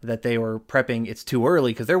weapon that they were prepping, it's too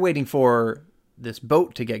early because they're waiting for this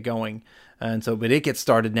boat to get going, and so but it gets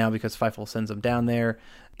started now because Feifel sends them down there.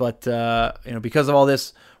 But because of all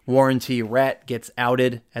this, Warren T. Rat gets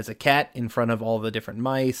outed as a cat in front of all the different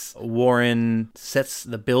mice. Warren sets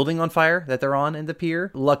the building on fire that they're on in the pier.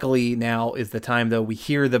 Luckily, now is the time, though. We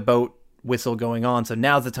hear the boat whistle going on, so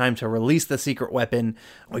now's the time to release the secret weapon.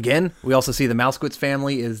 Again, we also see the Mousequitz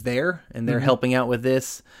family is there, and they're helping out with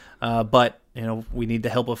this. but we need the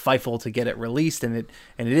help of Fievel to get it released, and it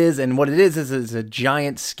is. And what it is a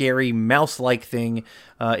giant, scary mouse-like thing.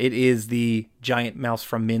 It is the giant mouse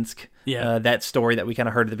from Minsk. Yeah. That story that we kind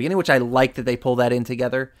of heard at the beginning, which I like that they pull that in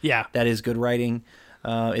together. Yeah. That is good writing.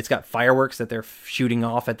 It's got fireworks that they're shooting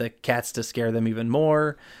off at the cats to scare them even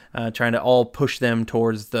more, trying to all push them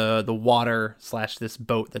towards the water / this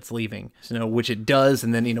boat that's leaving. So, which it does,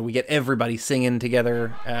 and then we get everybody singing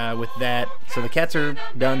together with that. So the cats are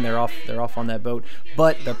done. They're off on that boat,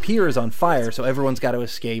 but the pier is on fire, so everyone's got to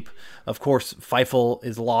escape. Of course, Fievel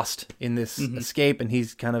is lost in this escape, and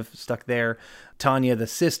he's kind of stuck there. Tanya, the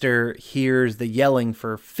sister, hears the yelling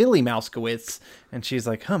for Philly Mousekewitz, and she's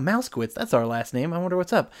like, Mousekewitz, that's our last name. I wonder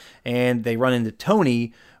what's up. And they run into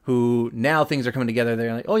Tony, who now things are coming together.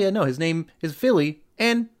 They're like, oh yeah, no, his name is Philly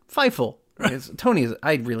and Fievel.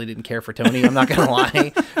 I really didn't care for Tony. I'm not going to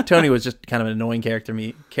lie. Tony was just kind of an annoying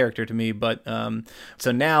character to me. But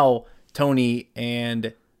so now Tony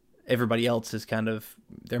and everybody else is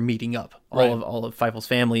they're meeting up. All of Fievel's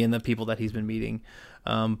family and the people that he's been meeting.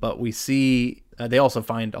 But we see they also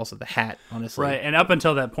find the hat, honestly. Right, and up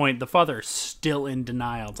until that point, the father is still in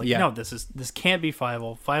denial. It's like, no, this can't be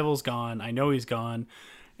Fievel. Fievel's gone. I know he's gone.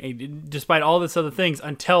 And despite all this other things,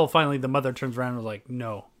 until finally the mother turns around and was like,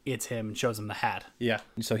 no, it's him, and shows him the hat. Yeah.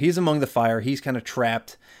 So he's among the fire. He's kind of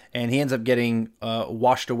trapped, and he ends up getting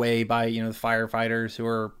washed away by the firefighters who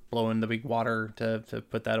are blowing the big water to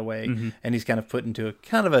put that away. Mm-hmm. And he's kind of put into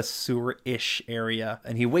a sewer-ish area,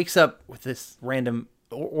 and he wakes up with this random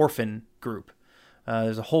orphan group.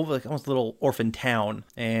 There's a whole almost little orphan town,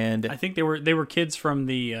 and I think they were kids from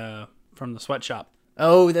the sweatshop.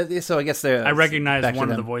 Oh, so I guess I recognized one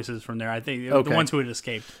of the voices from there. I think the ones who had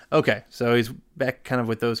escaped. Okay, so he's back kind of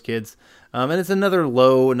with those kids, and it's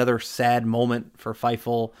another sad moment for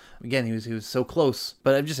Fievel. Again, he was so close,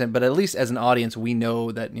 but I'm just saying. But at least as an audience, we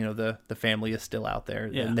know that the family is still out there,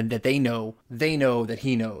 and that they know that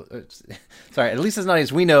he knows. Sorry, at least as an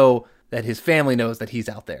audience, we know that his family knows that he's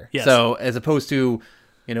out there. Yes. So as opposed to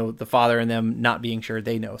the father and them not being sure,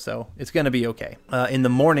 they know. So it's going to be okay. In the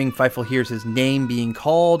morning, Fievel hears his name being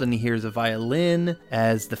called, and he hears a violin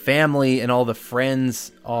as the family and all the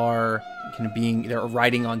friends are they're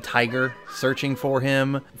riding on Tiger, searching for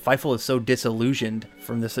him. Fievel is so disillusioned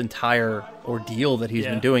from this entire ordeal that he's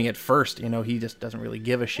been doing. At first, he just doesn't really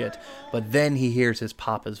give a shit. But then he hears his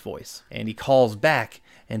papa's voice, and he calls back,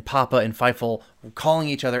 and Papa and Fievel are calling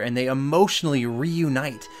each other, and they emotionally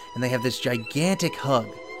reunite, and they have this gigantic hug.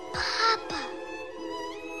 Papa!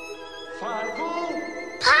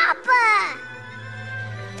 Fievel! Papa!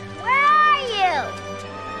 Where are you?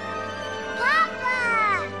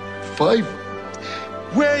 Papa!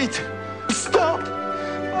 Fievel! Wait! Stop!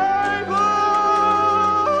 Fievel!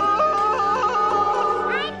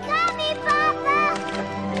 I'm coming, Papa!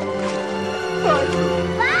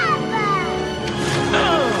 Fievel!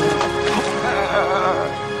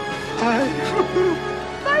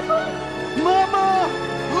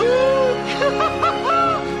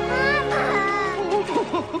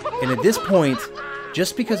 And at this point,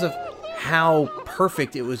 just because of how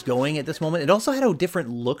perfect it was going at this moment, it also had a different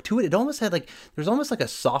look to it. It almost had there's almost like a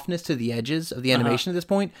softness to the edges of the animation at this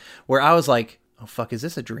point, where I was like, oh fuck, is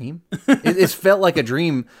this a dream? It felt like a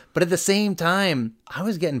dream, but at the same time, I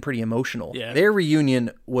was getting pretty emotional. Yeah. Their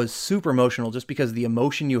reunion was super emotional just because the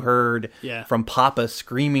emotion you heard from Papa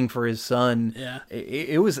screaming for his son. Yeah.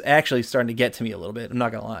 It was actually starting to get to me a little bit. I'm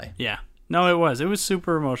not going to lie. Yeah. No, it was. It was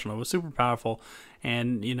super emotional. It was super powerful.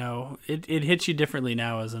 And, it hits you differently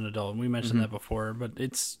now as an adult. And we mentioned that before, but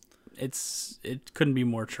it couldn't be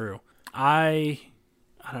more true. I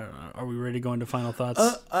don't know. Are we ready to go into final thoughts?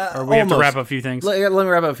 Or we have to wrap up a few things? Let me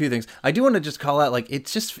wrap up a few things. I do want to just call out,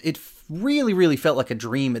 it really, really felt like a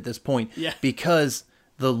dream at this point. Yeah. Because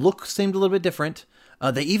the look seemed a little bit different.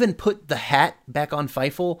 They even put the hat back on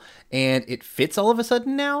Fievel, and it fits all of a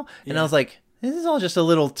sudden now. And I was like, this is all just a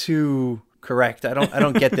little too correct. I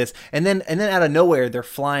don't get this. And then out of nowhere, they're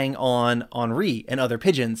flying on Henri and other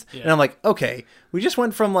pigeons. Yeah. And I'm like, okay, we just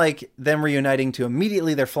went from them reuniting to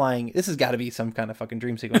immediately they're flying. This has got to be some kind of fucking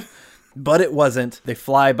dream sequence. But it wasn't. They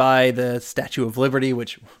fly by the Statue of Liberty,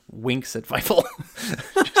 which winks at Fievel.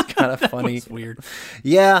 Just kind of funny. That's weird.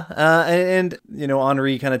 Yeah, and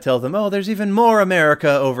Henri kind of tells them, oh, there's even more America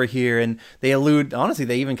over here. And they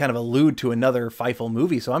even kind of allude to another Fievel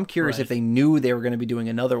movie. So I'm curious if they knew they were going to be doing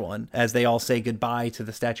another one. As they all say goodbye to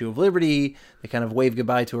the Statue of Liberty, they kind of wave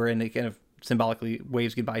goodbye to her, and they kind of symbolically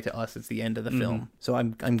waves goodbye to us. It's the end of the film. So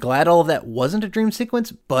I'm glad all of that wasn't a dream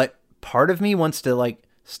sequence, but part of me wants to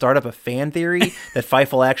start up a fan theory that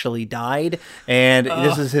Fievel actually died, and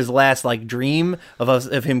this is his last like dream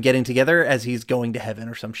of him getting together as he's going to heaven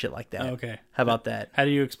or some shit like that. Okay. How about that? How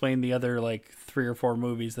do you explain the other like 3 or 4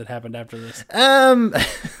 movies that happened after this?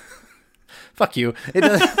 Fuck you. It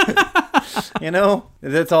does, you know,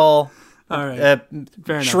 that's all. All right. Fair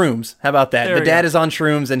enough. Shrooms. How about that? There The we dad go. is on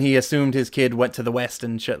shrooms, and he assumed his kid went to the West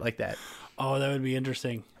and shit like that. Oh, that would be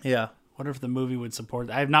interesting. Yeah. Wonder if the movie would support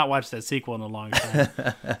that. I have not watched that sequel in a long time.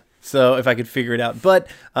 So if I could figure it out. But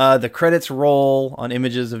the credits roll on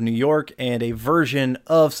Images of New York, and a version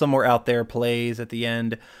of Somewhere Out There plays at the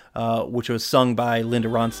end, which was sung by Linda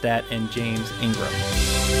Ronstadt and James Ingram.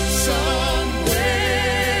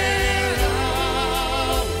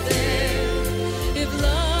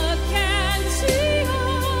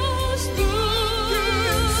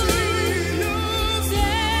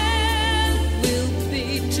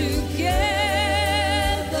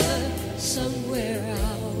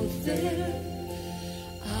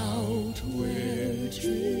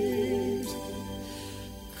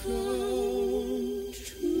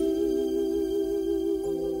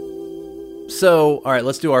 So, all right,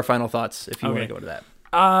 let's do our final thoughts if you want to go to that.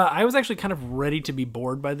 I was actually kind of ready to be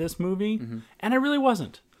bored by this movie, and I really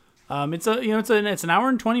wasn't. It's an hour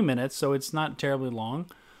and 20 minutes, so it's not terribly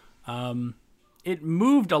long. It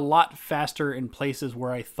moved a lot faster in places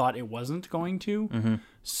where I thought it wasn't going to.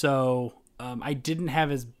 So I didn't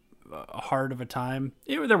have as hard of a time.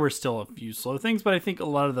 There were still a few slow things, but I think a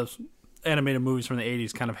lot of those animated movies from the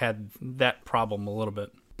 80s kind of had that problem a little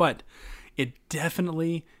bit. But it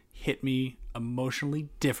definitely hit me emotionally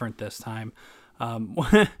different this time.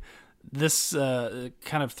 This kind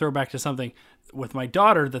of throwback to something with my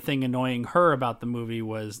daughter. The thing annoying her about the movie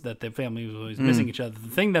was that the family was always missing each other. The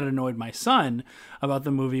thing that annoyed my son about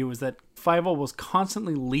the movie was that Fievel was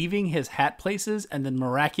constantly leaving his hat places, and then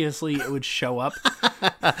miraculously it would show up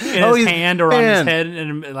in his hand or on his head,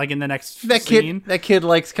 and like in the next scene. That kid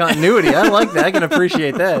likes continuity. I like that. I can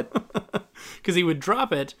appreciate that. Because he would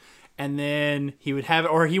drop it, and then he would have it,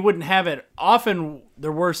 or he wouldn't have it. Often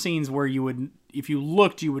there were scenes where you would, if you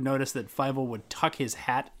looked, you would notice that Fievel would tuck his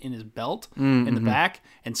hat in his belt in the back,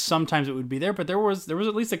 and sometimes it would be there. But there was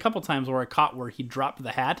at least a couple times where I caught where he dropped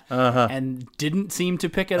the hat and didn't seem to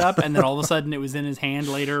pick it up, and then all of a sudden it was in his hand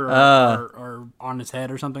later, or on his head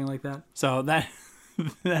or something like that. So that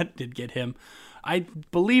that did get him. I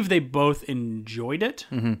believe they both enjoyed it.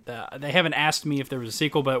 They haven't asked me if there was a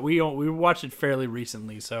sequel, but we watched it fairly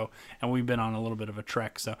recently, and we've been on a little bit of a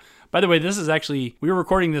trek. So, by the way, this is actually, we were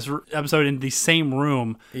recording this episode in the same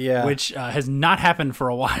room, which has not happened for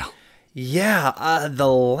a while. Yeah, the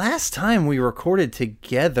last time we recorded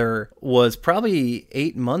together was probably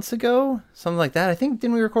 8 months ago, something like that. I think,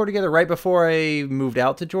 didn't we record together right before I moved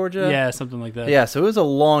out to Georgia? Yeah, something like that. Yeah, so it was a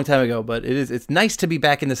long time ago, but it's nice to be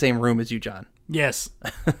back in the same room as you, John. Yes,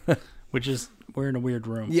 which is, we're in a weird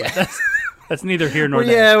room. Yeah, that's neither here nor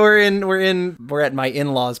there. Yeah, we're at my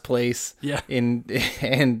in-laws' place. Yeah,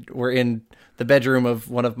 and we're in the bedroom of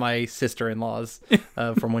one of my sister-in-laws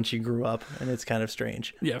from when she grew up, and it's kind of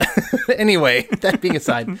strange. Yeah. Anyway, that being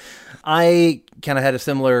aside, I kind of had a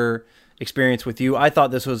similar experience with you. I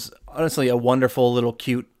thought this was honestly a wonderful little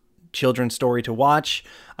cute children's story to watch.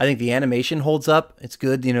 I think the animation holds up. It's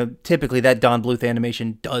good. You know, typically that Don Bluth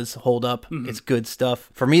animation does hold up. It's good stuff.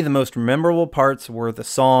 For me, the most memorable parts were the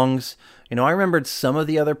songs. You know, I remembered some of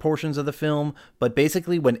the other portions of the film, but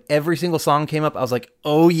basically when every single song came up, I was like,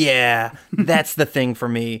 oh yeah, that's the thing for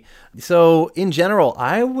me. So in general,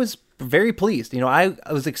 I was very pleased. You know, I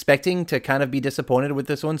was expecting to kind of be disappointed with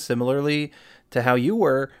this one, similarly to how you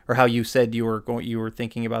were, or how you said you were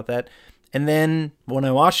thinking about that. And then when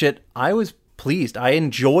I watched it, I was pleased. I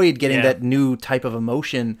enjoyed getting that new type of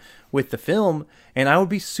emotion with the film, and I would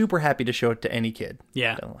be super happy to show it to any kid.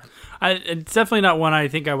 Yeah. It's definitely not one I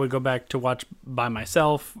think I would go back to watch by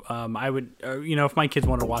myself. I would, if my kids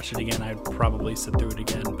wanted to watch it again, I'd probably sit through it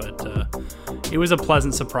again, but it was a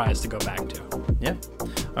pleasant surprise to go back to. Yeah.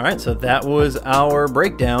 All right, so that was our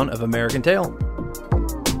breakdown of American Tail.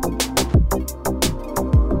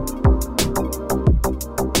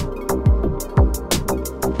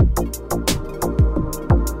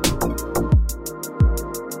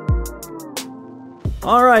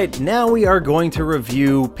 All right, now we are going to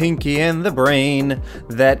review Pinky and the Brain,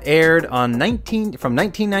 that aired on from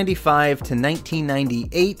 1995 to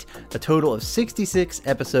 1998, a total of 66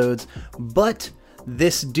 episodes, but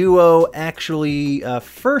This duo actually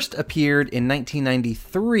first appeared in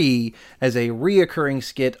 1993 as a reoccurring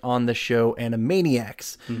skit on the show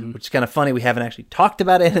Animaniacs, which is kind of funny. We haven't actually talked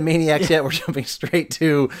about Animaniacs yet. We're jumping straight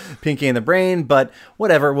to Pinky and the Brain, but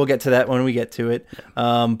whatever. We'll get to that when we get to it.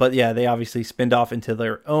 But yeah, they obviously spinned off into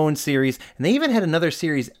their own series, and they even had another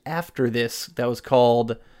series after this that was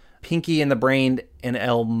called Pinky and the Brain and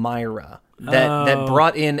Elmira. That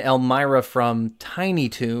brought in Elmira from Tiny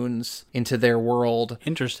Toons into their world.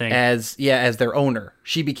 Interesting. As their owner.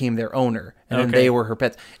 She became their owner, and then they were her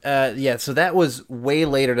pets. So that was way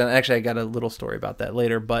later. Actually, I got a little story about that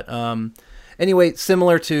later. But anyway,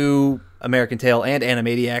 similar to American Tail and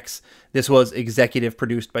Animaniacs, this was executive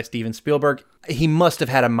produced by Steven Spielberg. He must have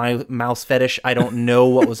had a mouse fetish. I don't know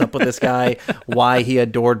what was up with this guy, why he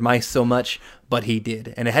adored mice so much, but he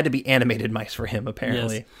did. And it had to be animated mice for him,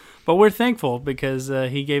 apparently. Yes. But we're thankful because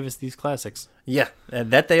he gave us these classics. Yeah,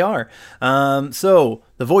 that they are. So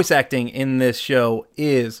the voice acting in this show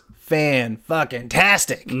is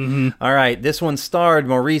fan-fucking-tastic. All right, this one starred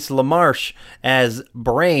Maurice LaMarche as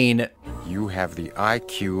Brain. You have the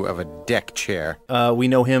IQ of a deck chair. We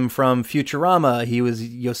know him from Futurama. He was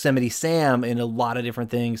Yosemite Sam in a lot of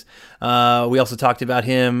different things. We also talked about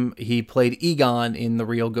him. He played Egon in The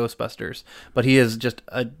Real Ghostbusters. But he has just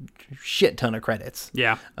a shit ton of credits.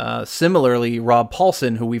 Yeah. Similarly, Rob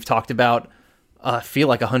Paulsen, who we've talked about I feel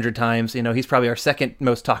like 100 times. You know, he's probably our second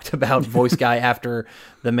most talked about voice guy after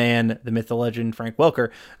the man, the myth, the legend, Frank Welker.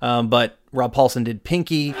 But Rob Paulsen did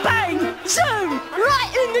Pinky. Bang! Zoom!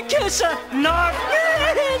 Right in the kisser! No!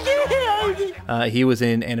 He was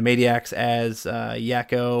in Animaniacs as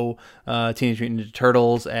Yakko, Teenage Mutant Ninja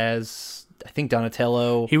Turtles as, I think,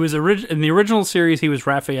 Donatello. He was in the original series. He was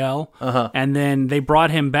Raphael, and then they brought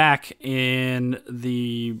him back in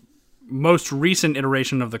the most recent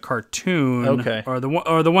iteration of the cartoon, or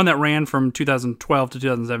the one that ran from 2012 to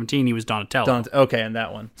 2017. He was Donatello. And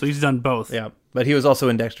that one. So he's done both. Yeah, but he was also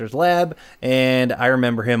in Dexter's Lab, and I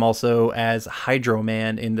remember him also as Hydro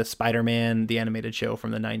Man in the Spider-Man the animated show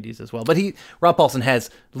from the 90s as well. But Rob Paulsen has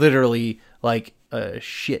literally like a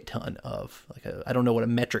shit ton of I don't know what a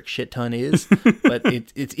metric shit ton is, but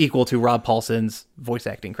it's equal to Rob Paulsen's voice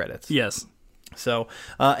acting credits. Yes. So,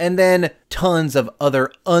 and then tons of other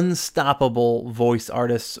unstoppable voice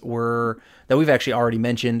artists that we've actually already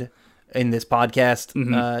mentioned in this podcast,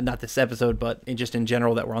 not this episode, but just in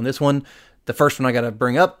general that were on this one. The first one I got to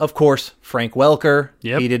bring up, of course, Frank Welker.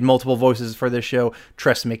 Yep. He did multiple voices for this show.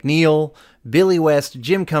 Tress MacNeille, Billy West,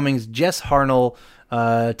 Jim Cummings, Jess Harnell,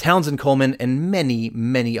 Townsend Coleman, and many,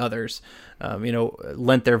 many others.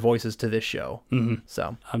 Lent their voices to this show.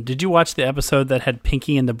 So, did you watch the episode that had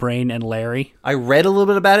Pinky and the Brain and Larry? I read a little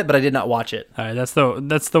bit about it, but I did not watch it. All right,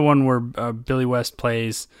 that's the one where Billy West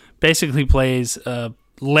plays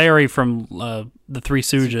Larry from the Three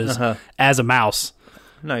Stooges as a mouse.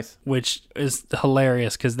 Nice, which is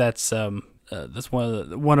hilarious because that's one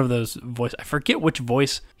of those voice. I forget which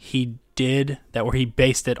voice he did that where he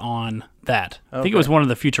based it on that. I think it was one of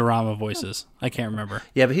the Futurama voices. I can't remember.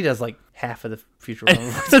 Yeah, but he does like half of the Futurama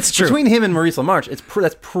voices. That's true. Between him and Maurice LaMarche,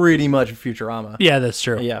 that's pretty much Futurama. Yeah, that's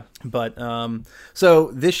true. Yeah, but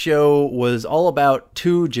so this show was all about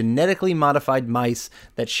two genetically modified mice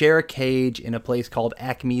that share a cage in a place called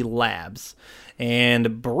Acme Labs.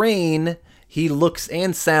 And Brain, he looks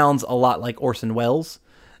and sounds a lot like Orson Welles,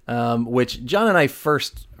 which John and I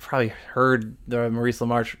first probably heard the Maurice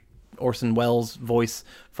LaMarche Orson Welles voice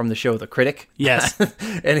from the show The Critic. Yes.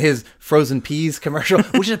 And his frozen peas commercial,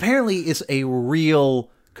 which apparently is a real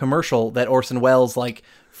commercial that Orson Welles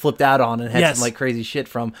flipped out on and had some crazy shit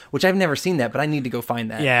from, which I've never seen that, but I need to go find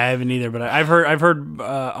that. Yeah, I haven't either, but I've heard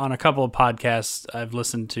on a couple of podcasts I've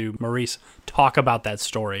listened to Maurice talk about that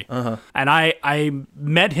story. And I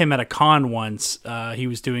met him at a con once. He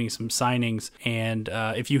was doing some signings, and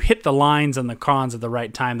if you hit the lines on the cons at the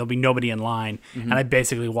right time, there'll be nobody in line. And I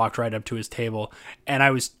basically walked right up to his table, and I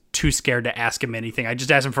was too scared to ask him anything. I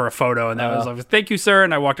just asked him for a photo, and that was like, "Thank you, sir,"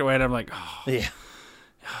 and I walked away, and I'm like, "Oh, yeah."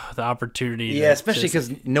 The opportunity. Yeah, especially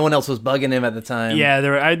because no one else was bugging him at the time. Yeah,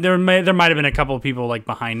 there might have been a couple of people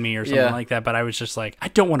behind me or something like that, but I was just like, I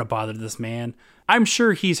don't want to bother this man. I'm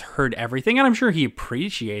sure he's heard everything, and I'm sure he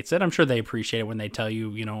appreciates it. I'm sure they appreciate it when they tell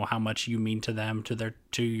you, how much you mean to them,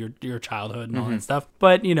 to your childhood and all that stuff.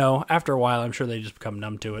 But after a while, I'm sure they just become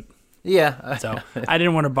numb to it. Yeah. So I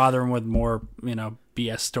didn't want to bother him with more,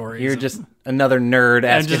 BS stories. You're just another nerd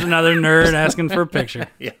asking. I'm just another nerd asking for a picture.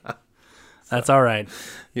 Yeah. That's all right.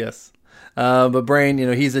 Yes. But Brain,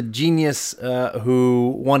 he's a genius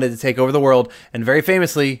who wanted to take over the world. And very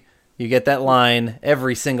famously, you get that line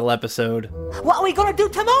every single episode. What are we going to do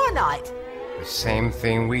tomorrow night? The same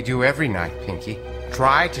thing we do every night, Pinky.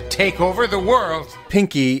 Try to take over the world.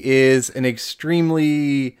 Pinky is an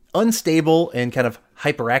extremely unstable and kind of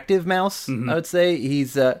hyperactive mouse, I would say.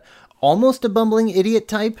 He's almost a bumbling idiot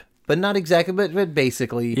type, but not exactly, but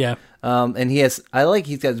basically. Yeah. And he's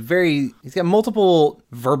got multiple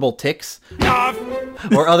verbal tics.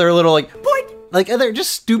 Or other little, other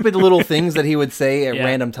just stupid little things that he would say at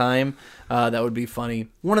random time. That would be funny.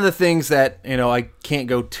 One of the things that, I can't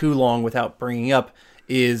go too long without bringing up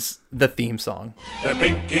is the theme song. The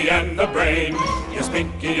Pinky and the Brain, yes,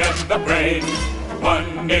 Pinky and the Brain.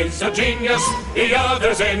 One is a genius, the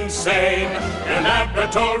other's insane. They're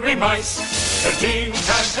laboratory mice, their genes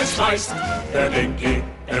have been spliced. They're Pinky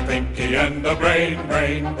and the Brain,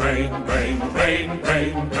 brain, brain, brain, brain,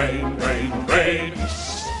 brain, brain, brain, brain.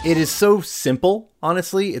 It is so simple,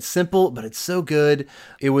 honestly. It's simple, but it's so good.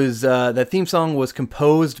 It was, that theme song was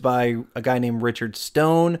composed by a guy named Richard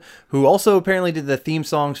Stone, who also apparently did the theme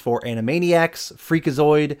songs for Animaniacs,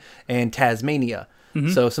 Freakazoid, and Tasmania.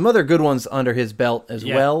 Mm-hmm. So some other good ones under his belt as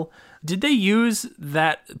well. Did they use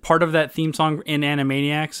that part of that theme song in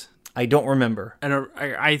Animaniacs? I don't remember. And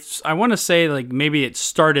I want to say maybe it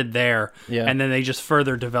started there, and then they just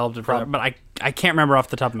further developed it further. But I can't remember off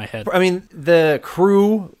the top of my head. I mean, the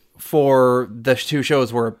crew for the two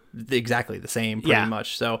shows were exactly the same, pretty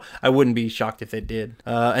much. So I wouldn't be shocked if it did.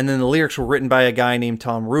 And then the lyrics were written by a guy named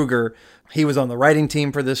Tom Ruger. He was on the writing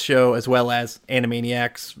team for this show, as well as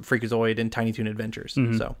Animaniacs, Freakazoid, and Tiny Toon Adventures.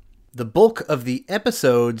 Mm-hmm. So the bulk of the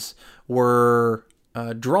episodes were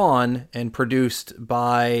drawn and produced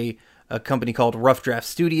by a company called Rough Draft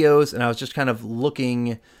Studios, and I was just kind of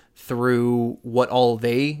looking through what all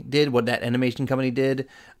they did, what that animation company did.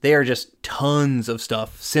 They are just tons of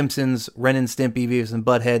stuff. Simpsons, Ren and Stimpy, Beavis and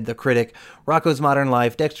Butthead, The Critic, Rocko's Modern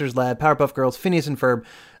Life, Dexter's Lab, Powerpuff Girls, Phineas and Ferb.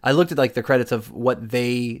 I looked at the credits of what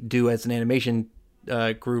they do as an animation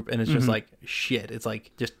group, and it's just shit. It's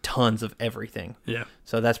just tons of everything. Yeah.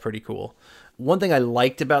 So that's pretty cool. One thing I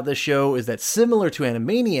liked about this show is that, similar to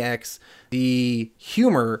Animaniacs, the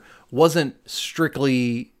humor wasn't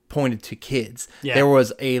strictly pointed to kids. Yeah. There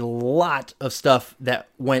was a lot of stuff that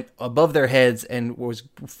went above their heads and was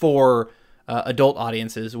for adult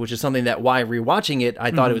audiences, which is something that, while rewatching it,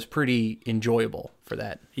 I thought it was pretty enjoyable for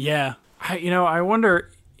that. Yeah. I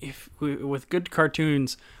wonder if with good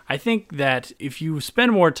cartoons, I think that if you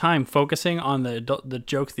spend more time focusing on the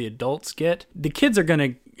jokes the adults get, the kids are going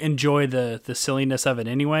to enjoy the silliness of it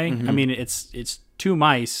anyway. Mm-hmm. I mean, it's two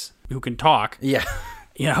mice who can talk. Yeah.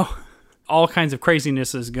 All kinds of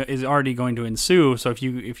craziness is already going to ensue. So if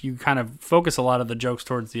you kind of focus a lot of the jokes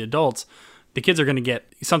towards the adults, the kids are going to get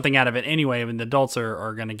something out of it anyway, and the adults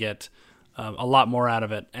are going to get a lot more out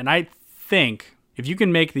of it. And I think if you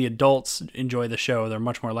can make the adults enjoy the show, they're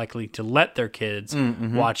much more likely to let their kids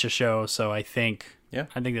watch a show. So I think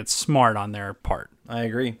that's smart on their part. I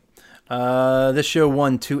agree. This show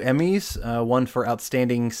won 2 Emmys, one for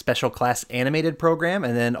Outstanding Special Class Animated Program,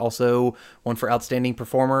 and then also one for Outstanding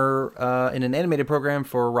Performer in an Animated Program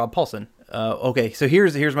for Rob Paulsen. Okay, so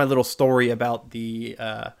here's my little story about the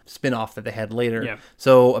spin-off that they had later. Yeah.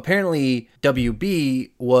 So apparently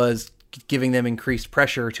WB was giving them increased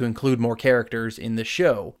pressure to include more characters in the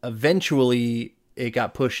show. Eventually, it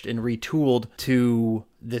got pushed and retooled to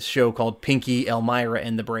this show called Pinky, Elmira,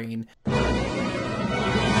 and the Brain.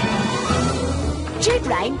 Gee,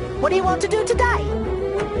 Brain, what do you want to do today?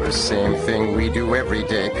 The same thing we do every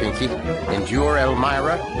day, Pinky. Endure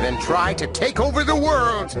Elmira, then try to take over the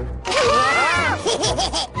world.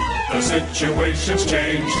 The situation's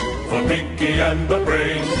changed for Pinky and the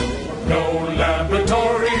Brain. No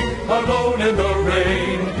laboratory, alone in the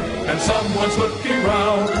rain. And someone's looking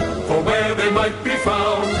round for where they might be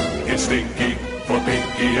found. It's Stinky for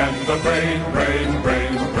Pinky and the Brain, brain,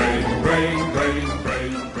 brain, brain, brain, brain,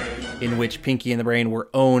 brain, brain. In which Pinky and the Brain were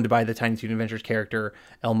owned by the Tiny Toon Adventures character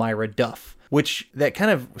Elmira Duff. Which, that kind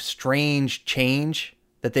of strange change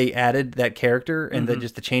that they added, that character, and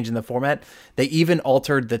just the change in the format, they even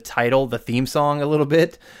altered the title, the theme song, a little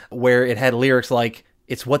bit, where it had lyrics like,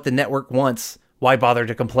 "It's what the network wants, why bother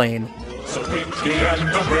to complain?" So Pinky and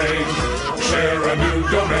the Brain share a new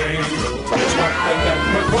domain. It's what the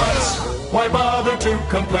network wants, why bother to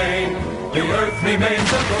complain? The earth remains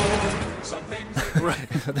a gold. Right.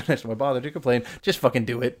 The next one, bother to complain. Just fucking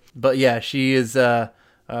do it. But yeah, she is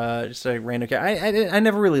just a random character. I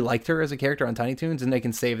never really liked her as a character on Tiny Toons, and they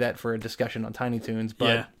can save that for a discussion on Tiny Toons.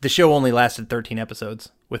 But the show only lasted 13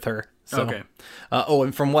 episodes with her. So. Okay.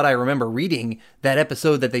 And from what I remember reading, that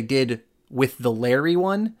episode that they did with the Larry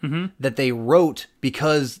one that they wrote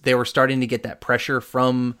because they were starting to get that pressure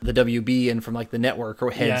from the WB and from like the network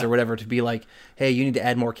or heads or whatever to be like, hey, you need to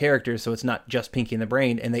add more characters so it's not just Pinky and the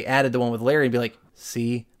Brain. And they added the one with Larry and be like,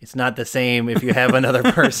 see, it's not the same if you have another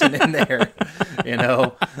person in there, you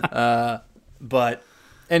know? But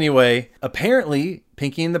anyway, apparently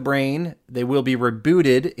Pinky and the Brain, they will be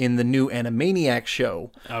rebooted in the new Animaniacs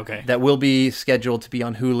show. Okay. That will be scheduled to be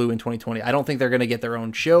on Hulu in 2020. I don't think they're going to get their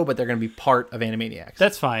own show, but they're going to be part of Animaniacs.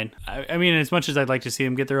 That's fine. I mean, as much as I'd like to see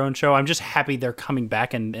them get their own show, I'm just happy they're coming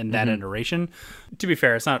back in that iteration. To be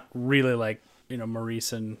fair, it's not really like, you know,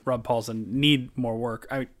 Maurice and Rob Paulsen need more work.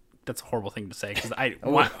 I mean, that's a horrible thing to say because I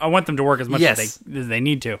want them to work as much as they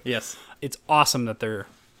need to. Yes. It's awesome that they're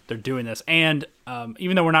doing this. And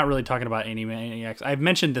even though we're not really talking about Animaniacs, I've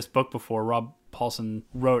mentioned this book before. Rob Paulsen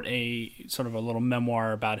wrote a sort of a little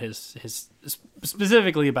memoir about his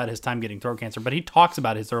specifically about his time getting throat cancer, but he talks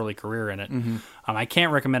about his early career in it. I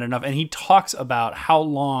can't recommend enough. And he talks about how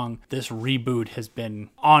long this reboot has been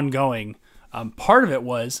ongoing. Part of it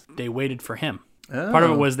was they waited for him. Part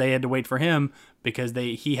of it was they had to wait for him because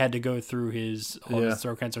he had to go through his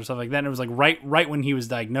throat cancer and stuff like that. And it was like right when he was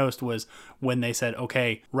diagnosed was when they said,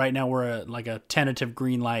 okay, right now we're at like a tentative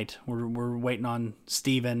green light. We're waiting on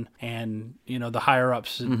Steven and, you know, the higher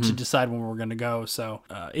ups to decide when we're going to go. So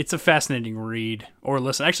it's a fascinating read or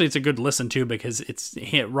listen. Actually, it's a good listen too because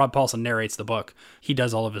Rob Paulsen narrates the book. He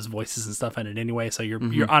does all of his voices and stuff in it anyway. So you're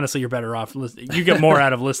honestly, you're better off. You get more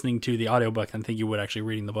out of listening to the audiobook than I think you would actually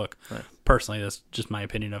reading the book. Right. Personally, that's just my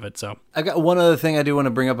opinion of it. So I got one other thing I do want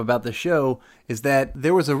to bring up about the show is that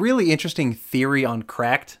there was a really interesting theory on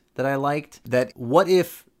Cracked that I liked, that what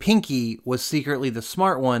if Pinky was secretly the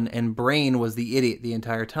smart one and Brain was the idiot the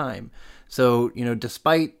entire time? So, you know,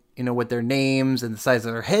 despite, you know, what their names and the size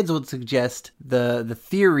of their heads would suggest, the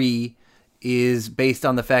theory is based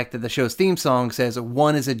on the fact that the show's theme song says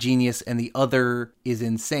one is a genius and the other is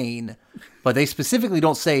insane. But they specifically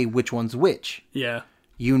don't say which one's which. Yeah.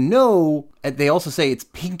 You know, they also say it's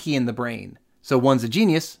Pinky and the Brain. So one's a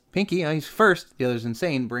genius, Pinky, he's first, the other's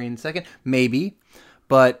insane, Brain second, maybe.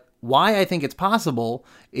 But why I think it's possible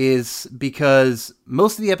is because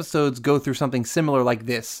most of the episodes go through something similar like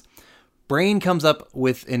this. Brain comes up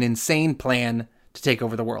with an insane plan to take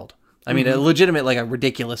over the world. I mean, a legitimate, like a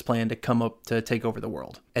ridiculous plan to come up to take over the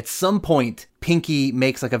world. At some point, Pinky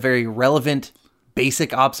makes like a very relevant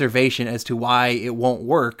basic observation as to why it won't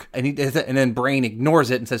work. And then Brain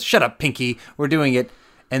ignores it and says, shut up, Pinky, we're doing it.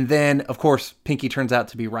 And then, of course, Pinky turns out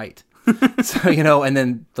to be right. So, you know, and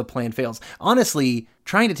then the plan fails. Honestly,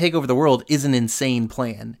 trying to take over the world is an insane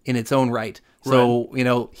plan in its own right. So, you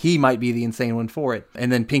know, he might be the insane one for it.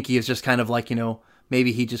 And then Pinky is just kind of like, you know,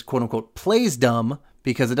 maybe he just quote unquote plays dumb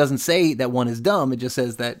because it doesn't say that one is dumb. It just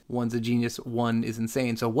says that one's a genius, one is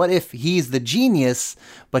insane. So what if he's the genius,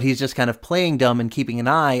 but he's just kind of playing dumb and keeping an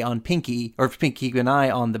eye on Pinky, or Pinky keeping an eye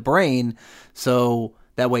on the Brain, so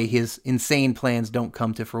that way his insane plans don't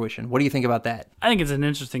come to fruition. What do you think about that? I think it's an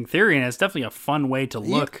interesting theory, and it's definitely a fun way to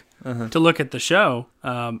look at the show.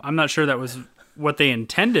 I'm not sure that was what they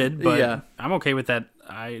intended, but I'm okay with that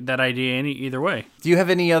idea either way. Do you have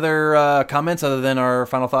any other comments other than our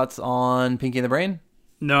final thoughts on Pinky and the Brain?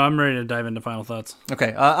 No, I'm ready to dive into final thoughts.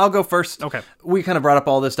 Okay, I'll go first. Okay. We kind of brought up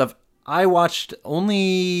all this stuff. I watched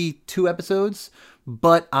only 2 episodes,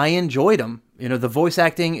 but I enjoyed them. You know, the voice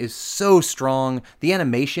acting is so strong. The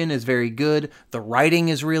animation is very good. The writing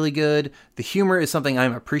is really good. The humor is something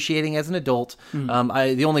I'm appreciating as an adult.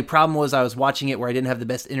 The only problem was I was watching it where I didn't have the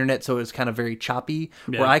best internet, so it was kind of very choppy,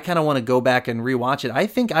 where I kind of want to go back and rewatch it. I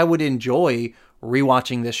think I would enjoy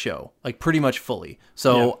rewatching this show, like pretty much fully.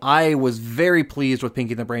 So I was very pleased with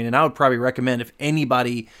Pinky and the Brain, and I would probably recommend if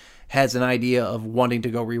anybody has an idea of wanting to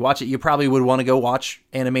go rewatch it, you probably would want to go watch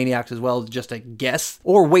Animaniacs as well, just a guess,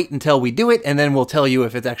 or wait until we do it, and then we'll tell you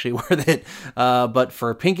if it's actually worth it. But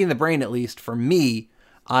for Pinky and the Brain, at least for me,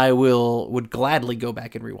 I would gladly go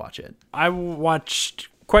back and rewatch it. I watched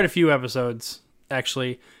quite a few episodes,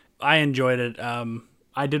 actually. I enjoyed it.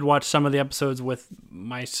 I did watch some of the episodes with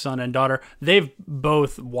my son and daughter. They've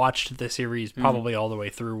both watched the series probably all the way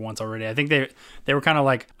through once already. I think they were kind of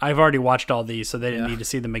like, I've already watched all these, so they didn't need to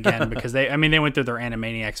see them again because they went through their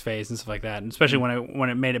Animaniacs phase and stuff like that. And especially when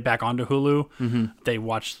it made it back onto Hulu, they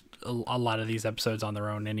watched a lot of these episodes on their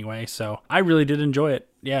own anyway. So I really did enjoy it.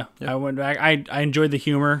 Yeah. I went back. I enjoyed the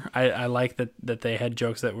humor. I like that they had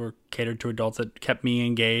jokes that were catered to adults that kept me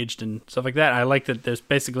engaged and stuff like that. I like that there's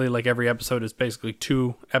basically like every episode is basically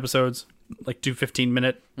 2 episodes, like 2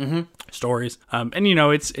 15-minute stories. And you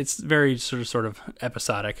know, it's very sort of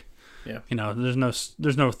episodic. Yeah. You know,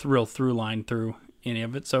 there's no real through line through any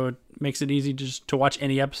of it, so it makes it easy just to watch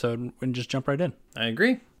any episode and just jump right in. I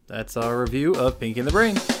agree. That's our review of Pinky and the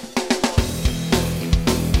Brain.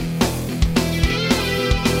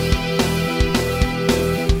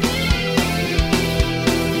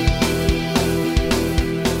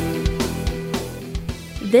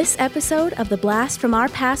 This episode of the Blast from Our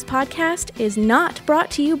Past podcast is not brought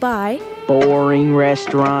to you by boring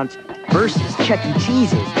restaurants versus Chuck E.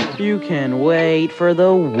 Cheese's. You can wait for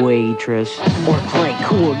the waitress or play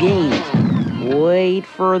cool games. Wait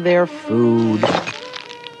for their food.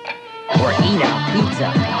 Or eat out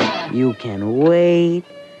pizza. You can wait.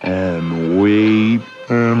 And wait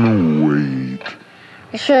and wait.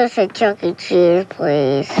 I should have said Chuck E. Cheese,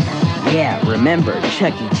 please. Yeah, remember,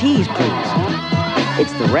 Chuck E. Cheese, please.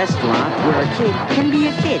 It's the restaurant where a kid can be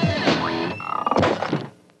a kid.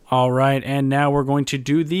 All right, and now we're going to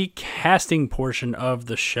do the casting portion of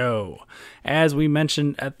the show. As we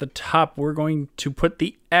mentioned at the top, we're going to put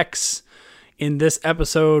the X in this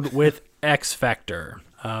episode with X Factor.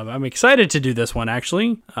 I'm excited to do this one,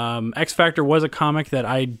 actually. X Factor was a comic that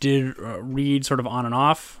I did read sort of on and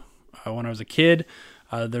off when I was a kid.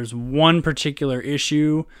 There's one particular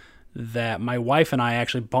issue that my wife and I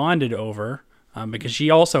actually bonded over. Because she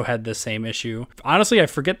also had this same issue. Honestly, I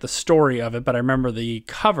forget the story of it, but I remember the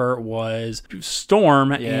cover was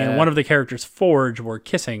Storm and one of the characters, Forge, were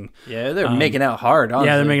kissing. Yeah, they're making out hard, honestly.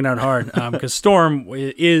 Yeah, they're making out hard. Because Storm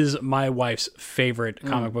is my wife's favorite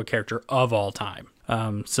comic book character of all time.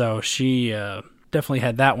 So she definitely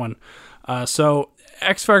had that one. So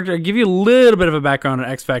X Factor, I'll give you a little bit of a background on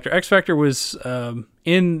X Factor. X Factor was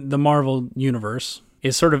in the Marvel Universe.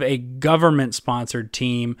 Is sort of a government-sponsored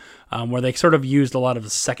team where they sort of used a lot of the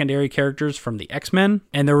secondary characters from the X-Men.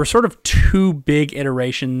 And there were sort of two big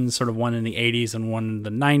iterations, sort of one in the 80s and one in the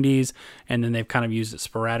 90s, and then they've kind of used it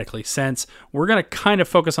sporadically since. We're going to kind of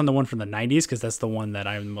focus on the one from the 90s because that's the one that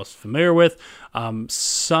I'm most familiar with.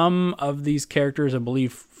 Some of these characters, I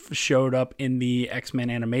believe, showed up in the X-Men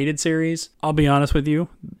animated series. I'll be honest with you,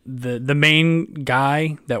 the main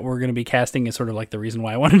guy that we're going to be casting is sort of like the reason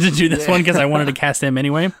why I wanted to do this one, because I wanted to cast him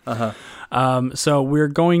anyway. So we're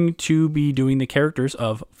going to be doing the characters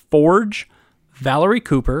of Forge, Valerie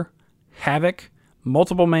Cooper, Havoc,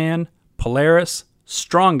 Multiple Man, Polaris,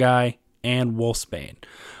 Strong Guy, and Wolfsbane.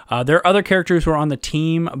 There are other characters who are on the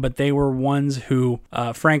team, but they were ones who,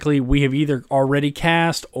 frankly, we have either already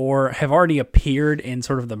cast or have already appeared in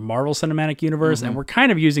sort of the Marvel Cinematic Universe, and we're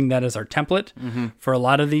kind of using that as our template for a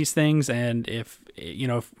lot of these things. And if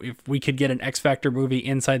we could get an X Factor movie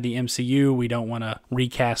inside the MCU, we don't want to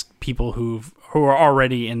recast people who are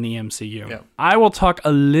already in the MCU. Yeah. I will talk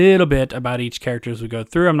a little bit about each character as we go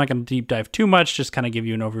through. I'm not going to deep dive too much, just kind of give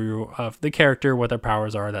you an overview of the character, what their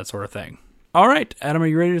powers are, that sort of thing. All right, Adam, are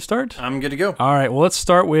you ready to start? I'm good to go. All right, well, let's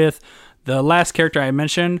start with the last character I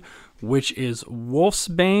mentioned, which is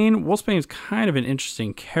Wolfsbane. Wolfsbane is kind of an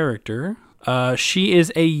interesting character. She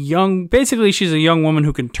is she's a young woman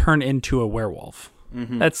who can turn into a werewolf.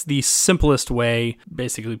 That's the simplest way,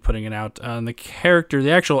 basically putting it out.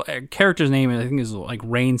 The actual character's name, I think, is like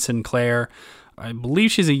Rain Sinclair. I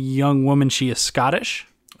believe she's a young woman. She is Scottish.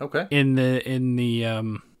 Okay. In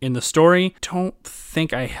the story, don't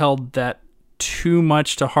think I held that too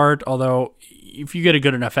much to heart, although if you get a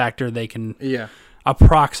good enough actor, they can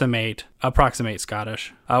approximate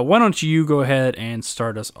Scottish. Why don't you go ahead and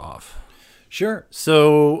start us off? Sure.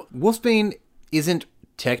 So Wolfsbane isn't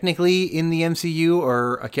technically in the MCU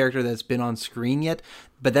or a character that's been on screen yet,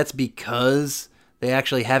 but that's because they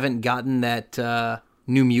actually haven't gotten that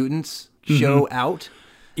New Mutants show out.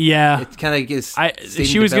 Yeah. It kind of is.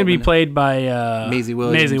 She was going to be played by Maisie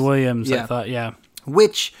Williams. I thought, yeah.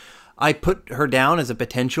 Which I put her down as a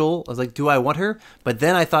potential. I was like, do I want her? But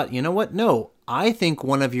then I thought, you know what? No. I think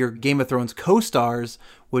one of your Game of Thrones co-stars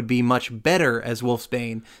would be much better as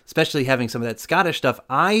Wolfsbane, especially having some of that Scottish stuff.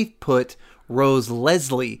 I put Rose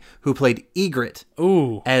Leslie, who played Ygritte,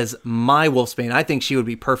 as my Wolfsbane. I think she would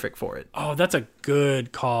be perfect for it. Oh, that's a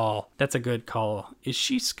good call. Is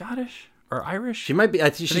she Scottish or Irish? She might be.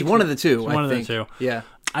 She's one of the two. One of the two. Yeah.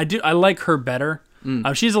 I like her better.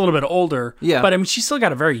 She's a little bit older. Yeah. But I mean, she's still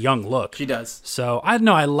got a very young look. She does. So I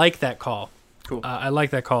like that call. Cool. I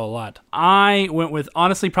like that call a lot. I went with,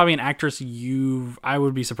 honestly, probably an actress I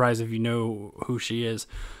would be surprised if you know who she is.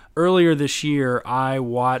 Earlier this year, I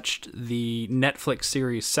watched the Netflix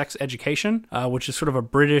series Sex Education, which is sort of a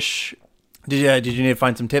British... Did you need to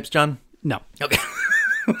find some tips, John? No. Okay.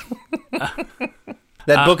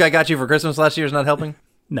 That book I got you for Christmas last year is not helping?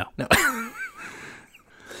 No.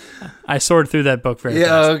 I soared through that book very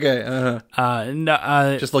fast. Yeah,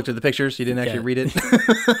 okay. Just looked at the pictures. You didn't actually read it?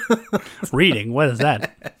 Reading? What is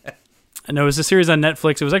that? No, it was a series on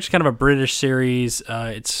Netflix. It was actually kind of a British series.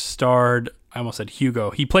 It starred, I almost said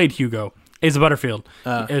Hugo. He played Hugo. Asa Butterfield.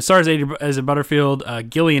 It stars Asa Butterfield,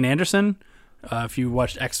 Gillian Anderson. If you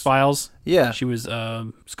watched X-Files. Yeah. She was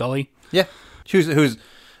Scully. Yeah.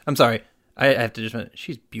 I'm sorry. I have to just admit,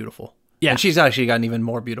 she's beautiful. Yeah. And she's actually gotten even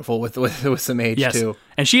more beautiful with some age, too.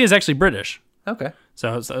 And she is actually British. Okay.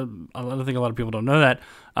 So I don't think a lot of people don't know that.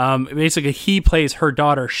 Basically, he plays her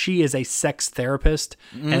daughter. She is a sex therapist,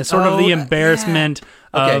 and it's sort of the embarrassment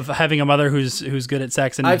of having a mother who's good at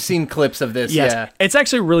sex. And I've seen clips of this. Yes, yeah, it's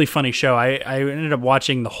actually a really funny show. I ended up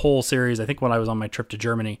watching the whole series. I think when I was on my trip to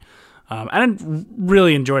Germany. I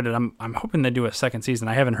really enjoyed it. I'm hoping they do a second season.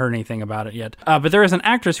 I haven't heard anything about it yet. But there is an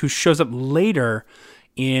actress who shows up later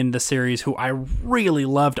in the series who I really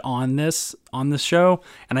loved on this show,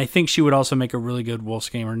 and I think she would also make a really good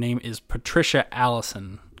Wolfsbane. Her name is Patricia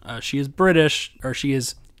Allison. She is British, or she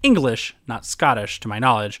is English, not Scottish to my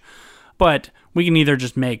knowledge, but we can either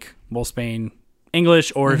just make Wolfsbane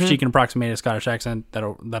English, or if she can approximate a Scottish accent,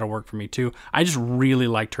 that'll work for me too. I just really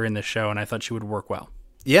liked her in this show, and I thought she would work well.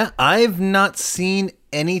 Yeah, I've not seen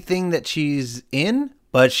anything that she's in,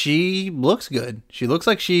 but she looks good. She looks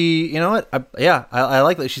like she, you know what? I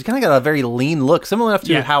like that. She's kind of got a very lean look, similar enough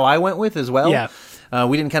to how I went with as well. Yeah.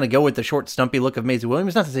 We didn't kind of go with the short, stumpy look of Maisie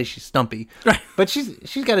Williams. Not to say she's stumpy, but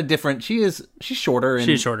she's got a different. She's shorter. And,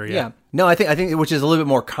 she's shorter. Yeah. No, I think which is a little bit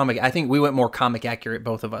more comic. I think we went more comic accurate,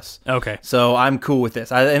 both of us. Okay. So I'm cool with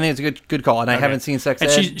this. I think it's a good call, and I haven't seen Sex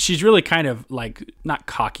Ed. And she's really kind of like not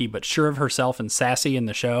cocky, but sure of herself and sassy in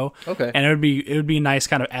the show. Okay. And it would be a nice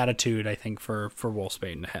kind of attitude, I think, for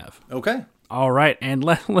Wolfsbane to have. Okay. All right, and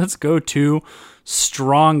let's go to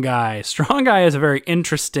Strong Guy. Strong Guy has a very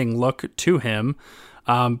interesting look to him.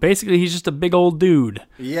 Basically, he's just a big old dude.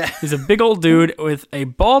 Yeah. He's a big old dude with a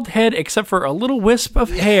bald head except for a little wisp of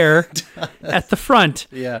hair at the front.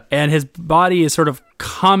 Yeah. And his body is sort of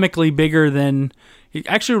comically bigger than... It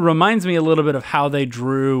actually reminds me a little bit of how they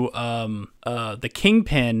drew the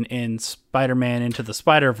Kingpin in Spider-Man Into the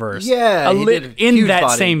Spider-Verse. Yeah, in that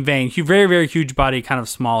body. same vein. Very, very huge body, kind of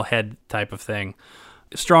small head type of thing.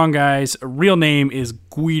 Strong Guy's real name is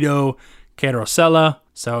Guido Carosella.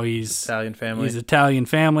 So he's Italian family. He's Italian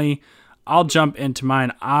family. I'll jump into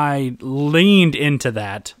mine. I leaned into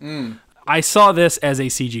that. I saw this as a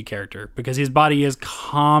CG character because his body is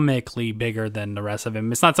comically bigger than the rest of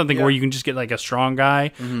him. It's not something where you can just get like a strong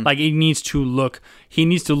guy. Like he needs to look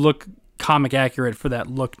comic accurate for that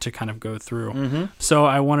look to kind of go through. So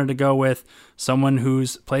I wanted to go with someone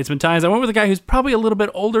who's played some times. I went with a guy who's probably a little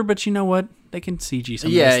bit older, but you know what? They can CG some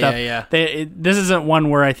of this stuff. This isn't one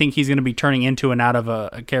where I think he's going to be turning into and out of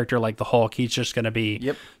a character like the Hulk. He's just going to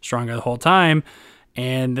be stronger the whole time.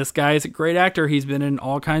 And this guy is a great actor. He's been in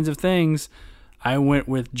all kinds of things. I went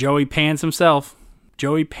with Joey Pants himself,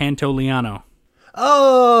 Joey Pantoliano.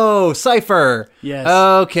 Oh, Cypher. Yes.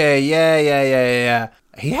 Okay. Yeah.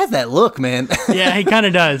 He has that look, man. Yeah, he kind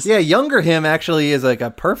of does. Yeah, younger him actually is like a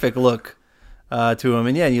perfect look to him.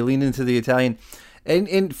 And yeah, you lean into the Italian.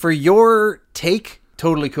 And for your take,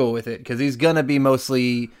 totally cool with it because he's going to be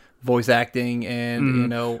mostly voice acting and,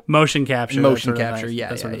 motion capture.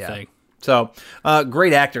 That sort of thing. So,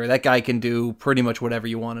 great actor. That guy can do pretty much whatever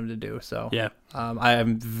you want him to do. So, yeah, I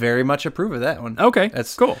am very much approve of that one. Okay,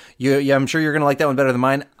 that's cool. Yeah, I'm sure you're going to like that one better than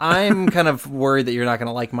mine. I'm kind of worried that you're not going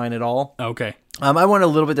to like mine at all. Okay. I went a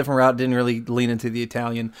little bit different route. Didn't really lean into the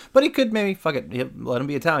Italian, but he could maybe let him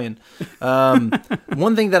be Italian.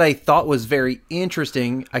 One thing that I thought was very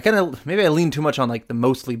interesting. I leaned too much on like the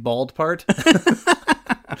mostly bald part,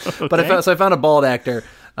 but I found a bald actor,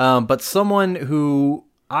 but someone who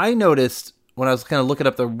I noticed when I was kind of looking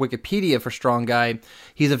up the Wikipedia for Strong Guy,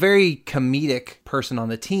 he's a very comedic person on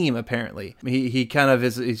the team, apparently. He kind of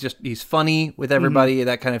is, he's funny with everybody,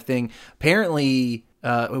 that kind of thing. Apparently,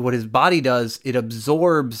 what his body does, it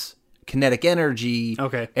absorbs kinetic energy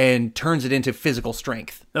and turns it into physical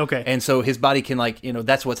strength. Okay. And so his body can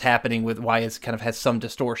that's what's happening with why it kind of has some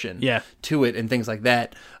distortion to it and things like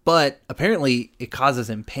that. But apparently it causes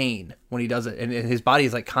him pain when he does it. And his body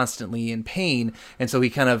is like constantly in pain. And so he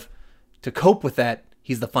kind of, to cope with that,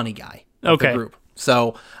 he's the funny guy of the group.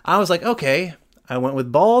 So I was like, okay, I went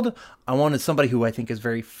with bald. I wanted somebody who I think is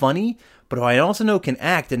very funny, but who I also know can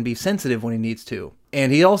act and be sensitive when he needs to.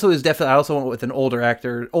 And he also is definitely, I also went with an older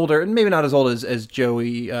actor, and maybe not as old as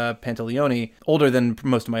Joey Pantoliano, older than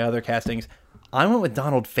most of my other castings. I went with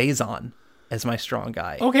Donald Faison as my Strong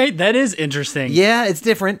Guy. Okay, that is interesting. Yeah, it's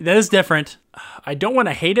different. That is different. I don't want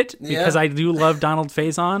to hate it because I do love Donald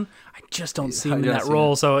Faison. I just don't see him in that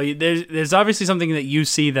role. So there's obviously something that you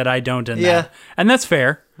see that I don't in that. And that's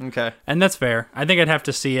fair. Okay. And that's fair. I think I'd have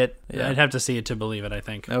to see it. Yeah. I'd have to see it to believe it, I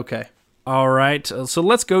think. Okay. All right, so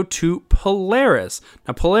let's go to Polaris.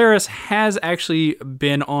 Now, Polaris has actually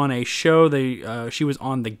been on a show. She was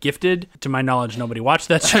on The Gifted. To my knowledge, nobody watched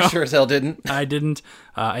that show. I sure as hell didn't. I didn't.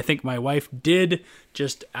 I think my wife did,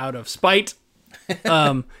 just out of spite,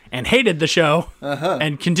 and hated the show,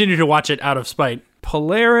 and continued to watch it out of spite.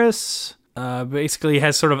 Polaris basically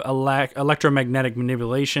has sort of electromagnetic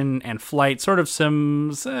manipulation and flight, sort of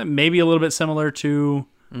maybe a little bit similar to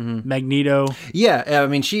Magneto. Yeah, I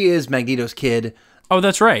mean, she is Magneto's kid. Oh,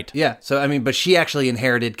 that's right. Yeah, so, I mean, but she actually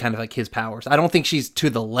inherited kind of like his powers. I don't think she's to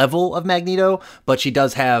the level of Magneto, but she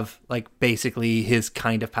does have, like, basically his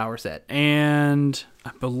kind of power set. And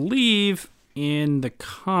I believe in the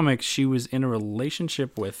comics, she was in a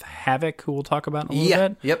relationship with Havoc, who we'll talk about in a little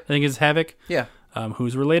bit. Yep. I think it's Havoc. Yeah.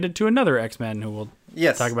 Who's related to another X-Men, who we'll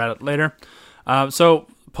Yes. talk about it later. So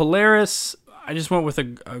Polaris, I just went with a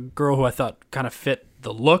girl who I thought kind of fit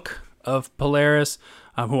the look of Polaris,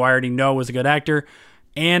 who I already know was a good actor,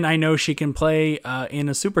 and I know she can play in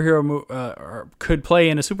a superhero or could play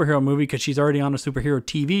in a superhero movie because she's already on a superhero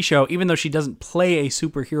TV show. Even though she doesn't play a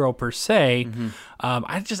superhero per se,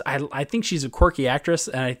 I think she's a quirky actress,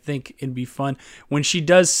 and I think it'd be fun when she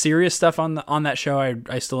does serious stuff on that show.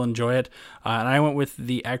 I still enjoy it, and I went with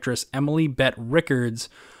the actress Emily Bett Rickards,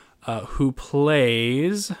 who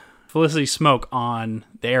plays Felicity Smoke on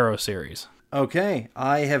the Arrow series. Okay,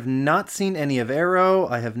 I have not seen any of Arrow.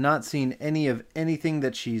 I have not seen any of anything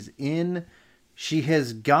that she's in. She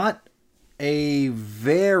has got a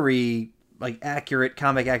very accurate,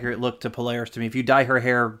 comic accurate look to Polaris to me. If you dye her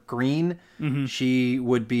hair green, she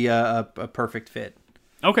would be a perfect fit.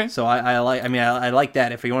 Okay. So I like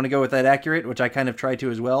that. If you want to go with that accurate, which I kind of try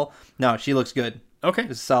to as well. No, she looks good. Okay.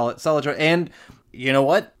 It's solid choice. And you know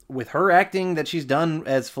what? With her acting that she's done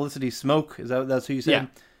as Felicity Smoke, that's who you said? Yeah.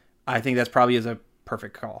 I think that's probably is a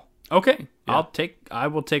perfect call. Okay. Yeah. I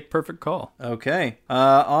will take perfect call. Okay.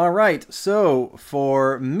 All right. So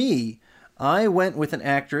for me, I went with an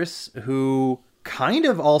actress who kind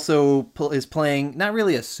of also is playing, not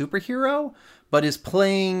really a superhero, but is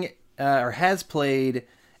playing or has played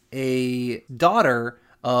a daughter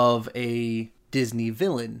of a Disney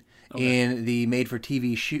villain in the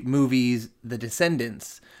made-for-TV movies The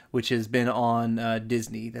Descendants, which has been on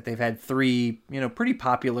Disney, that they've had 3, pretty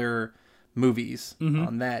popular movies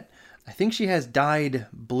on that. I think she has dyed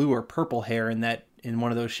blue or purple hair in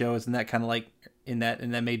one of those shows, and that kind of and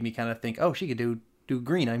that made me kind of think, oh, she could do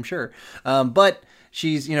green, I'm sure. But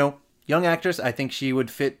she's, young actress. I think she would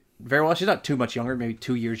fit very well. She's not too much younger, maybe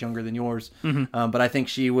 2 years younger than yours. But I think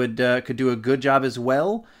she could do a good job as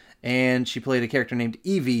well. And she played a character named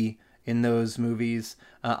Evie in those movies.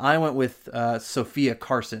 I went with Sophia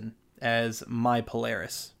Carson as my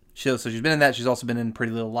Polaris. So she's been in that. She's also been in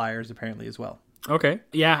Pretty Little Liars, apparently, as well. Okay.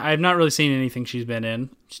 Yeah, I've not really seen anything she's been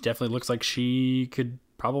in. She definitely looks like she could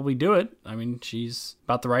probably do it. I mean, she's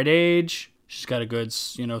about the right age. She's got a good,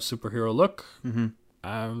 superhero look.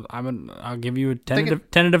 I'll give you a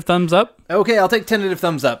tentative thumbs up. Okay, I'll take tentative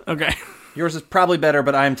thumbs up. Okay. Yours is probably better,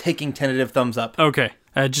 but I'm taking tentative thumbs up. Okay.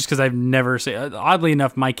 Just because I've never seen... oddly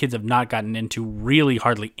enough, my kids have not gotten into really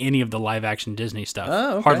hardly any of the live-action Disney stuff.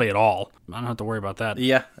 Oh, okay. Hardly at all. I don't have to worry about that.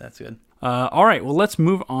 Yeah, that's good. All right, well, let's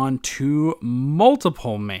move on to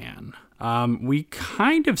Multiple Man. We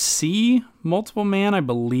kind of see Multiple Man, I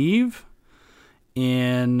believe,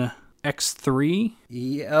 in X3.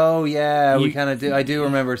 Oh, yeah, we kind of do. I do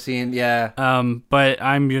remember seeing, yeah. But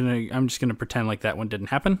I'm just gonna pretend like that one didn't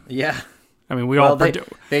happen. Yeah. I mean,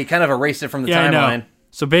 they kind of erased it from the timeline. I know.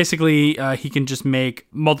 So basically, he can just make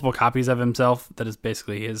multiple copies of himself. That is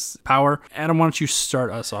basically his power. Adam, why don't you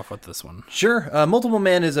start us off with this one? Sure. Multiple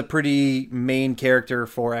Man is a pretty main character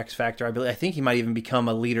for X Factor. I think he might even become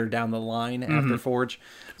a leader down the line after Forge.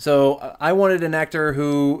 So I wanted an actor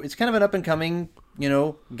who is kind of an up-and-coming,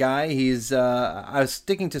 guy. He's I was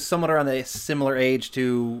sticking to somewhat around a similar age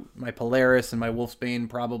to my Polaris and my Wolfsbane,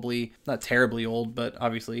 probably. Not terribly old, but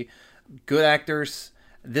obviously good actors.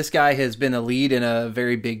 This guy has been a lead in a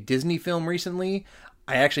very big Disney film recently.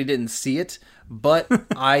 I actually didn't see it, but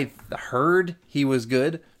I heard he was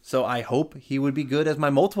good, so I hope he would be good as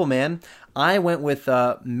my Multiple Man. I went with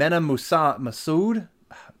Mena Massoud.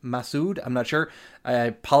 I'm not sure. I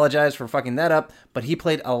apologize for fucking that up, but he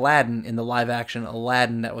played Aladdin in the live-action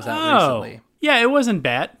Aladdin that was out recently. Yeah, it wasn't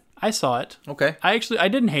bad. I saw it. Okay. I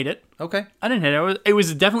didn't hate it. Okay. I didn't hate it. It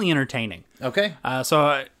was definitely entertaining. Okay.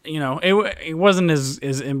 So it wasn't as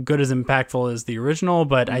good as impactful as the original,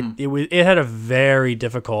 but it had a very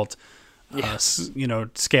difficult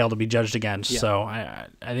scale to be judged against. Yeah. So I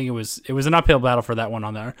think it was an uphill battle for that one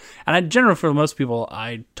on there. And generally for most people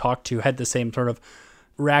I talked to had the same sort of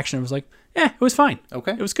reaction. It was like, it was fine.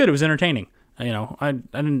 Okay. It was good. It was entertaining. You know, I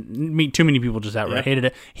didn't meet too many people just outright hated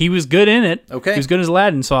it. He was good in it. Okay. He was good as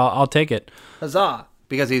Aladdin, so I'll take it. Huzzah!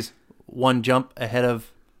 Because he's one jump ahead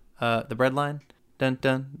of the bread line. Dun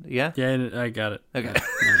dun. Yeah? Yeah, I got it. Okay.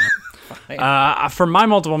 For my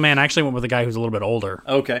multiple man, I actually went with a guy who's a little bit older.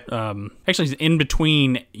 Okay. Actually, he's in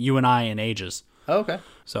between you and I in ages. Okay.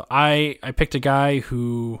 So I picked a guy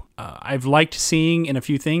who I've liked seeing in a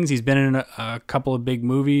few things. He's been in a couple of big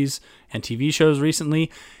movies and TV shows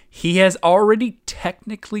recently. He has already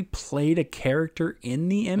technically played a character in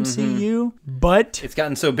the MCU, but... It's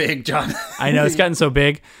gotten so big, John. I know, it's gotten so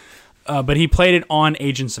big. But he played it on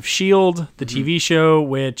Agents of S.H.I.E.L.D., the TV show,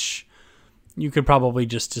 which you could probably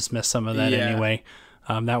just dismiss some of that anyway.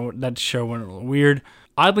 That show went a little weird.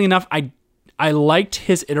 Oddly enough, I liked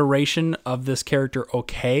his iteration of this character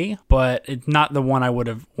okay, but it's not the one I would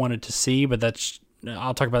have wanted to see, but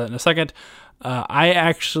I'll talk about that in a second. I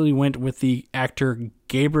actually went with the actor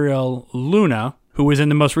Gabriel Luna, who was in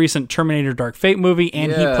the most recent Terminator Dark Fate movie,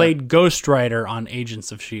 and he played Ghost Rider on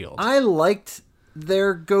Agents of S.H.I.E.L.D. I liked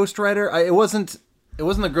their Ghost Rider. It wasn't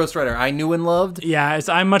the Ghost Rider I knew and loved. Yeah,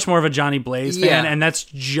 I'm much more of a Johnny Blaze fan, and that's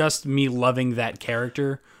just me loving that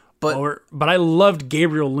character. But I loved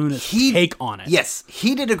Gabriel Luna's take on it. Yes,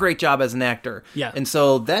 he did a great job as an actor. Yeah, and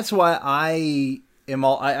so that's why I'm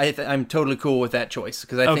totally cool with that choice,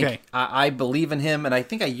 because I think I believe in him, and I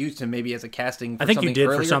think I used him maybe as a casting for I think something you did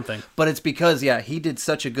earlier, for something. But it's because, he did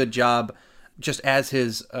such a good job just as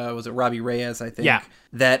his, was it Robbie Reyes, I think? Yeah.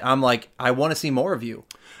 That I'm like, I want to see more of you.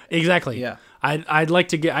 Exactly. Yeah. I'd like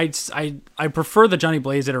to get, I prefer the Johnny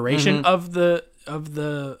Blaze iteration of the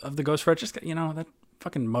Ghost Rider. Just, that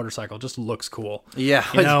fucking motorcycle just looks cool. Yeah,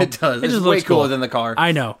 it does. It's just way looks cooler cool. than the car.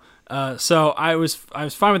 I know. So I was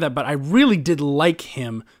fine with that, but I really did like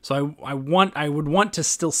him. So I would want to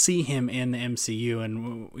still see him in the MCU,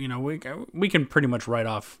 and we can pretty much write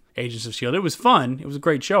off Agents of S.H.I.E.L.D. It was fun. It was a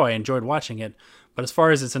great show. I enjoyed watching it. But as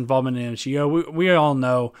far as its involvement in MCU, we all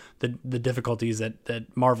know the difficulties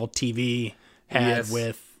that Marvel TV had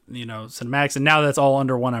with Cinemax, and now that's all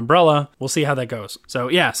under one umbrella. We'll see how that goes. So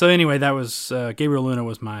yeah. So anyway, that was Gabriel Luna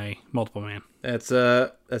was my multiple man. That's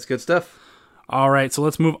good stuff. All right, so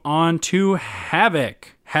let's move on to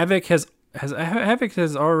Havoc. Havoc has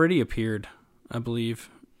already appeared, I believe.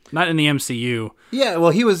 Not in the MCU. Yeah,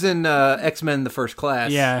 well, he was in X-Men: The First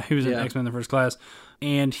Class. Yeah, he was in X-Men: The First Class.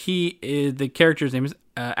 And the character's name is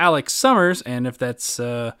Alex Summers, and if that's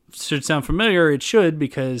should sound familiar, it should,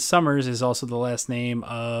 because Summers is also the last name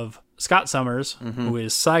of Scott Summers, who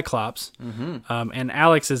is Cyclops. And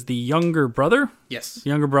Alex is the younger brother. Yes.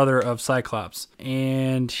 Younger brother of Cyclops.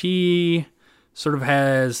 And he sort of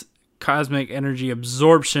has cosmic energy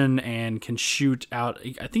absorption and can shoot out.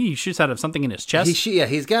 I think he shoots out of something in his chest.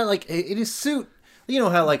 He's got in his suit. You know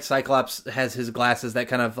how Cyclops has his glasses that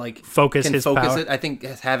kind of focus his power. it. I think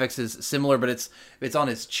Havoc's is similar, but it's on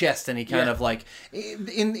his chest, and he kind of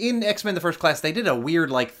in X-Men: The First Class they did a weird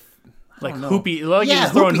hoopy, you're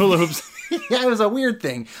just throwing hula hoops. Yeah, it was a weird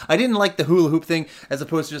thing. I didn't like the hula hoop thing, as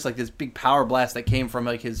opposed to just this big power blast that came from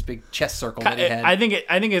his big chest circle that he had. I think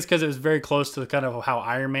it's because it was very close to kind of how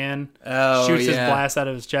Iron Man shoots his blast out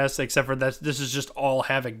of his chest, except for that this is just all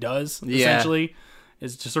Havoc does, essentially.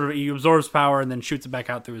 Is just sort of, he absorbs power and then shoots it back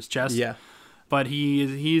out through his chest. Yeah. But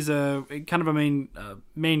he's a kind of a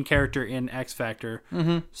main character in X Factor.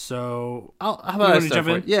 So how about I jump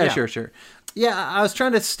in? Yeah, sure. Yeah, I was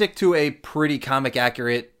trying to stick to a pretty comic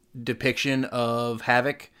accurate depiction of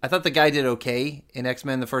Havoc. I thought the guy did okay in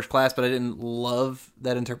X-Men: The First Class, but I didn't love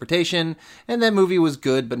that interpretation. And that movie was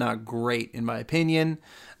good, but not great in my opinion.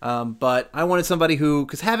 But I wanted somebody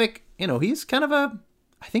because Havoc, he's kind of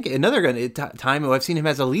I think another time I've seen him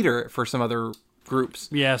as a leader for some other groups.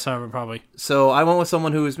 Yeah, probably. So I went with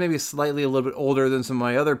someone who is maybe slightly a little bit older than some of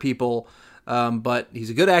my other people, but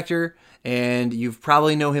he's a good actor, and you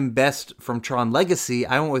probably know him best from Tron Legacy.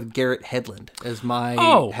 I went with Garrett Hedlund as my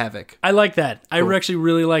Havoc. I like that. Cool. I actually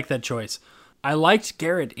really like that choice. I liked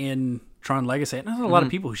Garrett in Tron Legacy. I know there's a lot of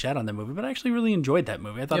people who shat on that movie, but I actually really enjoyed that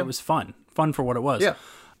movie. I thought it was fun for what it was. Yeah.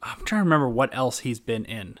 I'm trying to remember what else he's been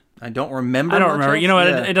in. I don't remember. You know what?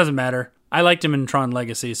 It doesn't matter. I liked him in Tron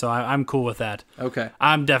Legacy, so I'm cool with that. Okay.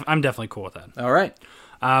 I'm definitely cool with that. All right.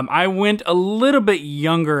 I went a little bit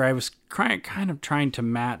younger. I was kind of trying to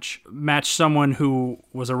match someone who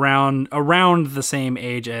was around the same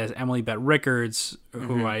age as Emily Bett Rickards,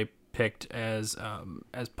 who I picked as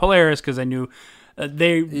Polaris, because I knew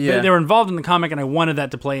they were involved in the comic, and I wanted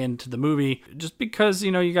that to play into the movie, just because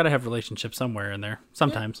you got to have relationships somewhere in there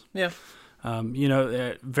sometimes. Yeah.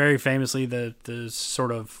 Very famously, the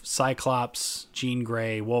sort of Cyclops, Jean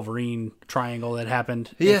Grey, Wolverine triangle that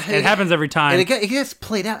happened. Yeah, it happens every time. And it gets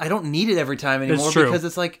played out. I don't need it every time anymore. That's true. Because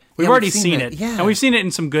it's like... We've already seen it. Yeah. And we've seen it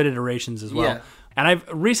in some good iterations as well. Yeah. And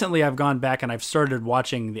I've gone back and I've started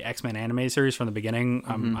watching the X-Men anime series from the beginning.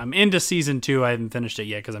 I'm into season 2. I haven't finished it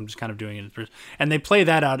yet because I'm just kind of doing it. And they play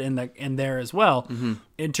that out in there as well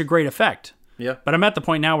to great effect. Yeah. But I'm at the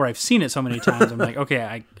point now where I've seen it so many times. I'm like,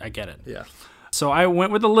 okay, I get it. Yeah. So I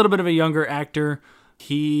went with a little bit of a younger actor.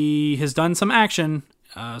 He has done some action,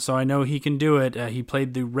 so I know he can do it. He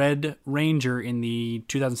played the Red Ranger in the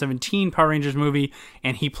 2017 Power Rangers movie,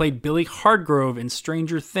 and he played Billy Hardgrove in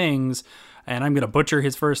Stranger Things. And I'm going to butcher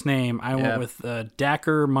his first name. I went with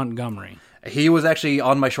Dacker Montgomery. He was actually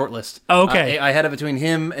on my short list. Oh, okay. I had it between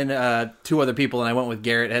him and 2 other people, and I went with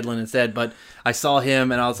Garrett Hedlund instead. But I saw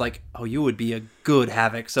him, and I was like, "Oh, you would be a good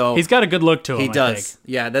Havoc." So he's got a good look to him. He does. I think.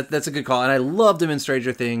 Yeah, that's a good call. And I loved him in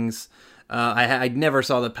Stranger Things. I never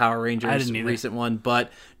saw the Power Rangers recent one,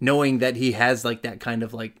 but knowing that he has like that kind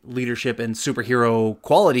of like leadership and superhero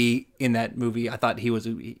quality in that movie, I thought he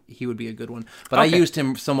would be a good one. But I used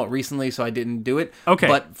him somewhat recently, so I didn't do it. Okay.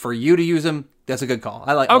 But for you to use him, that's a good call.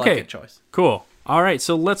 I like that choice. Cool. All right,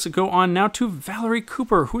 so let's go on now to Valerie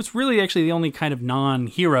Cooper, who's really actually the only kind of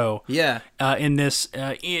non-hero in this.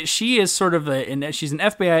 She is sort of she's an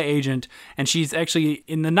FBI agent, and she's actually,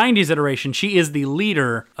 in the 90s iteration, she is the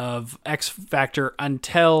leader of X Factor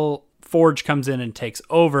until Forge comes in and takes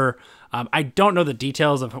over. I don't know the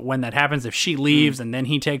details of when that happens, if she leaves and then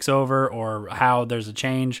he takes over, or how there's a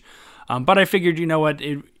change. But I figured, you know what,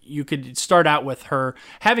 you could start out with her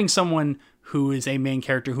having someone who is a main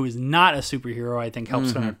character who is not a superhero, I think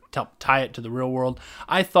helps kind of help tie it to the real world.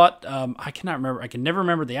 I thought, I cannot remember, I can never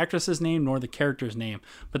remember the actress's name nor the character's name,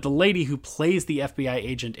 but the lady who plays the FBI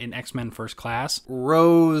agent in X-Men First Class.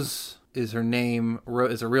 Rose is her name,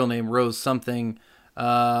 is her real name, Rose something,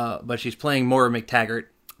 but she's playing Maura McTaggart.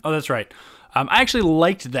 Oh, that's right. I actually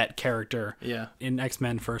liked that character in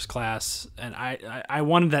X-Men First Class, and I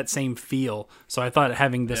wanted that same feel, so I thought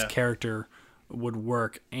having this character would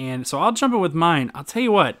work. And so I'll jump in with mine. I'll tell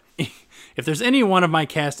you what, if there's any one of my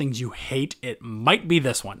castings you hate, it might be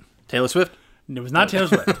this one. Taylor Swift? It was not Taylor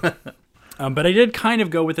Swift. But I did kind of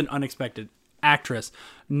go with an unexpected actress,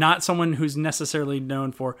 not someone who's necessarily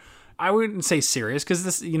known for, I wouldn't say serious, because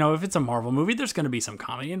this, if it's a Marvel movie, there's going to be some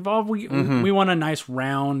comedy involved. We want a nice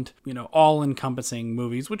round, all-encompassing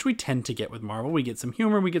movies, which we tend to get with Marvel. We get some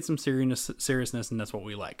humor, we get some seriousness, and that's what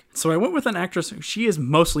we like. So I went with an actress. She is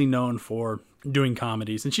mostly known for doing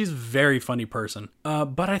comedies, and she's a very funny person.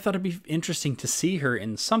 But I thought it'd be interesting to see her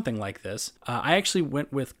in something like this. I actually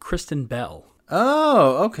went with Kristen Bell.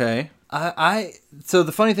 Oh, okay. So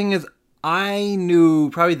the funny thing is, I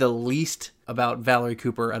knew probably the least about Valerie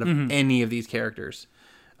Cooper out of any of these characters.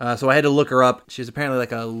 So I had to look her up. She's apparently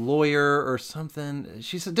like a lawyer or something.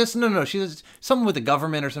 She's just, she's something with the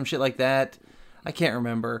government or some shit like that. I can't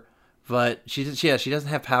remember. But she doesn't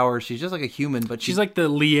have powers. She's just like a human. But she's like the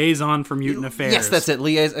liaison for Mutant Affairs. Yes, that's it.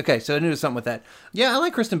 Liaison. Okay, so I knew something with that. Yeah, I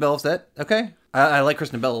like Kristen Bell. Is that okay? I like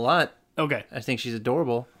Kristen Bell a lot. Okay. I think she's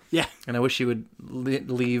adorable. Yeah. And I wish she would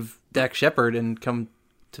leave Dax Shepard and come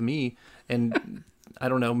to me. And I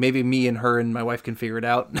don't know, maybe me and her and my wife can figure it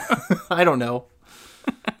out. I don't know.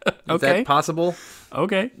 Is that possible?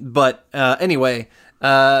 Okay. But anyway,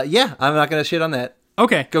 I'm not going to shit on that.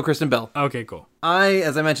 Okay. Go Kristen Bell. Okay, cool.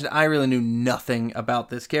 As I mentioned, I really knew nothing about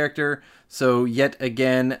this character. So yet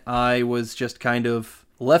again, I was just kind of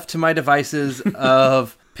left to my devices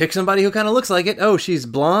of pick somebody who kind of looks like it. Oh, she's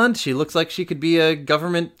blonde. She looks like she could be a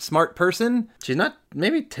government smart person. She's not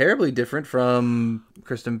maybe terribly different from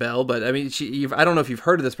Kristen Bell, but I mean, I don't know if you've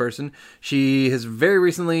heard of this person. She has very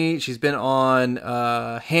recently, she's been on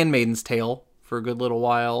Handmaid's Tale for a good little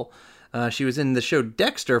while. She was in the show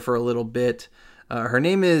Dexter for a little bit. Her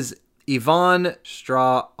name is Yvonne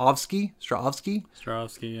Strahovski.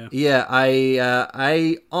 Yeah. Yeah,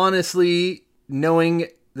 I honestly, knowing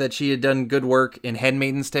that she had done good work in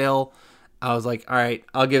Handmaid's Tale, I was like, all right,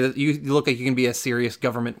 I'll give it. You look like you can be a serious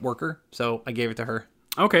government worker, so I gave it to her.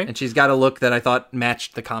 Okay. And she's got a look that I thought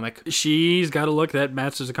matched the comic. She's got a look that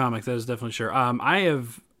matches the comic, that is definitely sure. I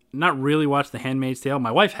have not really watched The Handmaid's Tale.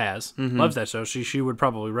 My wife has. Loves that show. She would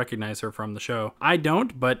probably recognize her from the show. I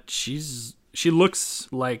don't, but she looks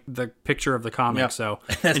like the picture of the comic, so.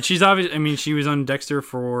 And she's obviously, I mean, she was on Dexter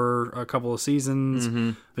for a couple of seasons,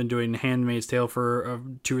 been doing Handmaid's Tale for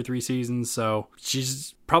 2 or 3 seasons, so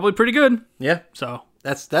she's probably pretty good. Yeah. So.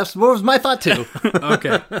 That's what was my thought, too.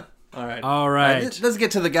 Okay. All right. Let's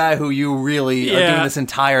get to the guy who you really are doing this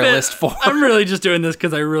entire list for. I'm really just doing this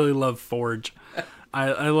because I really love Forge.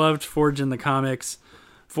 I loved Forge in the comics.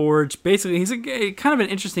 Forge, basically, he's a kind of an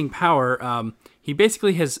interesting power. He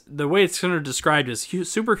basically has, the way it's sort of described as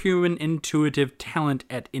superhuman intuitive talent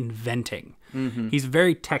at inventing. Mm-hmm. He's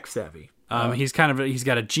very tech savvy. He's got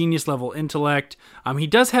a genius level intellect. He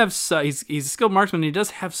does have, he's a skilled marksman. He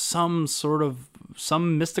does have some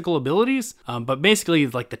mystical abilities. But basically,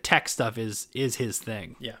 like, the tech stuff is his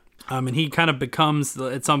thing. Yeah. And he kind of becomes,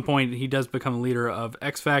 at some point, he does become a leader of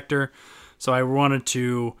X Factor. So I wanted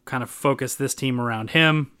to kind of focus this team around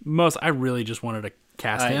him. I really just wanted to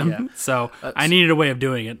cast him. Yeah. So I needed a way of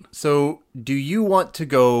doing it. So do you want to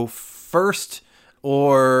go first,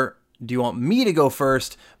 or do you want me to go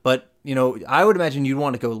first? But, I would imagine you'd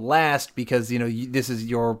want to go last because, this is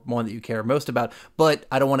your one that you care most about. But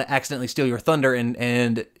I don't want to accidentally steal your thunder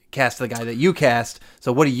and cast the guy that you cast.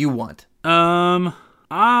 So what do you want?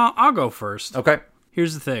 I'll go first. Okay.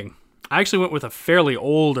 Here's the thing. I actually went with a fairly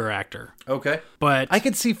older actor. Okay. But I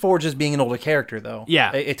could see Forge as being an older character, though.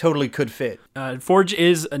 Yeah. It totally could fit. Forge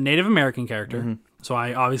is a Native American character. So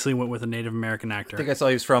I obviously went with a Native American actor. I think I saw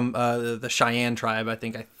he was from the Cheyenne tribe, I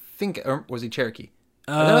think, or was he Cherokee?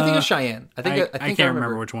 No, I think it was Cheyenne. I can't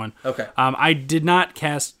remember which one. Okay. I did not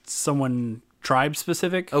cast someone tribe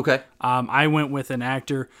specific. Okay. I went with an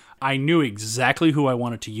actor. I knew exactly who I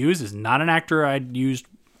wanted to use. Is not an actor I'd used.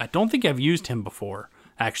 I don't think I've used him before,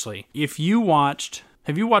 actually. Have you watched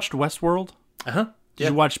Westworld? Uh-huh. Did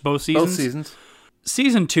you watch both seasons? Both seasons.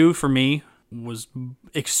 Season 2 for me was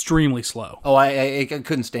extremely slow. Oh, I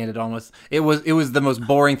couldn't stand it almost. It was the most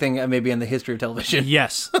boring thing maybe in the history of television.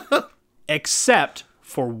 Yes. Except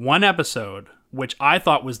for one episode, which I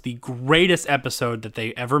thought was the greatest episode that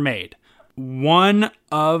they ever made. One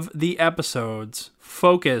of the episodes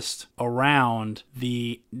focused around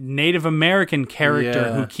the Native American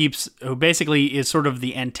character who basically is sort of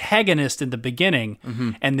the antagonist in the beginning,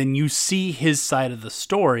 and then you see his side of the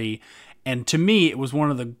story. And to me, it was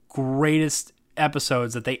one of the greatest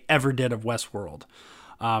episodes that they ever did of Westworld.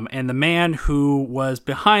 And the man who was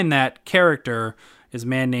behind that character is a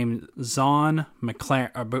man named Zahn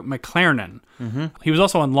McClarnon. He was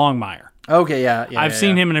also on Longmire. Okay, yeah. I've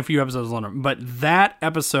seen him in a few episodes of Longmire. But that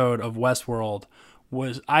episode of Westworld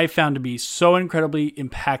I found to be so incredibly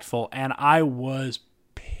impactful, and I was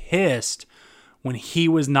pissed when he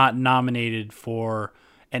was not nominated for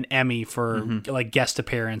an Emmy for like guest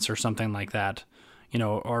appearance or something like that,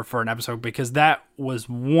 or for an episode, because that was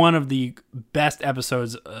one of the best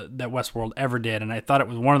episodes that Westworld ever did, and I thought it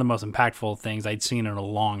was one of the most impactful things I'd seen in a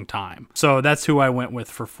long time. So that's who I went with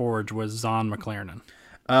for Forge, was Zahn McClarnon.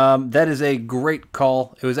 That is a great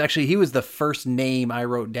call. It was actually, he was the first name I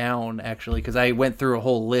wrote down, actually, because I went through a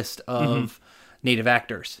whole list of native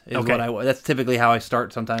actors. That's typically how I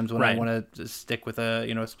start sometimes when I want to stick with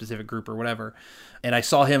a specific group or whatever. And I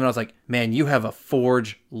saw him and I was like, man, you have a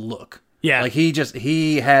Forge look. Yeah. Like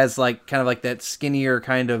he has like kind of like that skinnier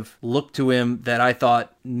kind of look to him that I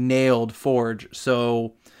thought nailed Forge.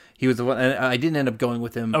 So he was the one, and I didn't end up going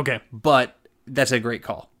with him. Okay. But that's a great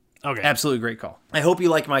call. Okay. Absolutely great call. I hope you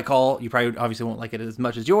like my call. You probably obviously won't like it as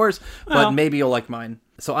much as yours, but maybe you'll like mine.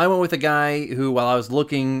 So I went with a guy who, while I was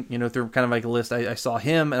looking, through kind of like a list, I saw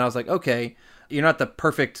him and I was like, okay, you're not the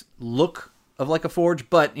perfect look of like a Forge,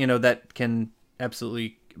 but that can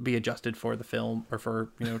absolutely be adjusted for the film or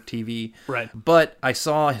for TV. Right. But I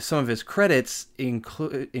saw some of his credits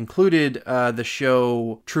included the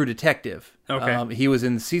show True Detective. Okay. He was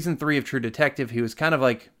in season 3 of True Detective. He was kind of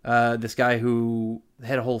like this guy who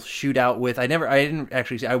had a whole shootout with. I didn't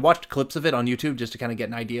actually see. I watched clips of it on YouTube just to kind of get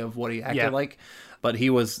an idea of what he acted like. But he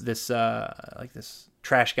was this this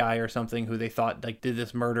trash guy or something who they thought like did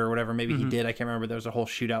this murder or whatever. Maybe he did. I can't remember. There was a whole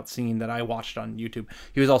shootout scene that I watched on YouTube.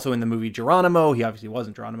 He was also in the movie Geronimo. He obviously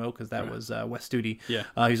wasn't Geronimo because that was Wes Studi. Yeah.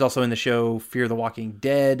 He's also in the show Fear the Walking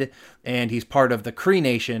Dead, and he's part of the Cree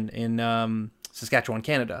Nation in Saskatchewan,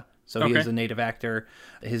 Canada. So he is a native actor.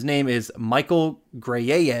 His name is Michael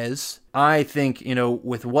Greyes. I think,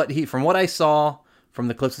 with from what I saw from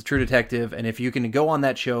the clips of True Detective, and if you can go on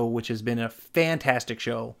that show, which has been a fantastic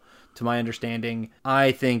show, to my understanding,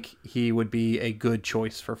 I think he would be a good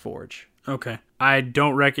choice for Forge. Okay. I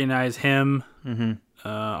don't recognize him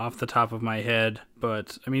off the top of my head,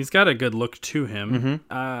 but I mean, he's got a good look to him.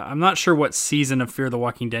 I'm not sure what season of Fear the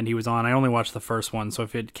Walking Dead he was on. I only watched the first one, so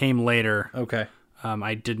if it came later,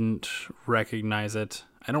 I didn't recognize it.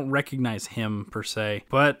 I don't recognize him per se,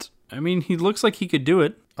 but I mean, he looks like he could do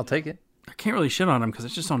it. I'll take it. I can't really shit on him because I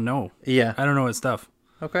just don't know. Yeah. I don't know his stuff.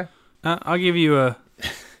 Okay. I'll give you a...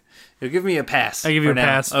 You'll give me a pass. I give you a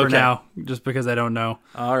pass for Okay. now, just because I don't know.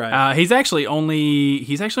 All right. He's actually only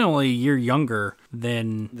a year younger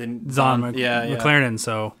than Zahn McClarnon,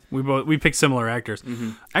 so we picked similar actors.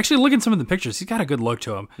 Actually, look at some of the pictures. He's got a good look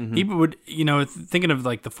to him. He would, thinking of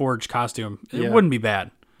like the Forge costume, it wouldn't be bad.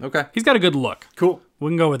 Okay. He's got a good look. Cool. We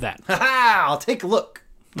can go with that. Ha! I'll take a look.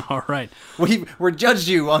 All right. We're judged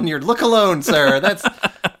you on your look alone, sir. That's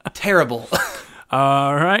terrible.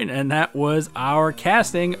 All right, and that was our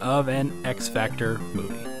casting of an X Factor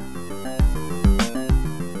movie.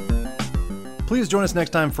 Please join us next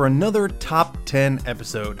time for another Top 10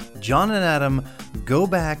 episode. John and Adam go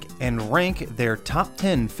back and rank their top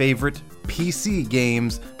 10 favorite PC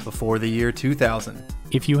games before the year 2000.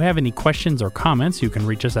 If you have any questions or comments, you can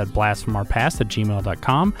reach us at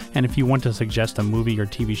blastfromourpast@gmail.com. And if you want to suggest a movie or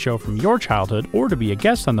TV show from your childhood or to be a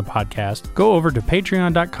guest on the podcast, go over to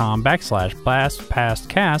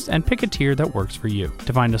patreon.com/blastpastcast and pick a tier that works for you.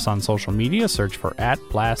 To find us on social media, search for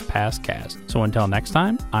 @blastpastcast. So until next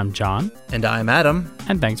time, I'm John. And I'm Adam.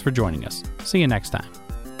 And thanks for joining us. See you next time.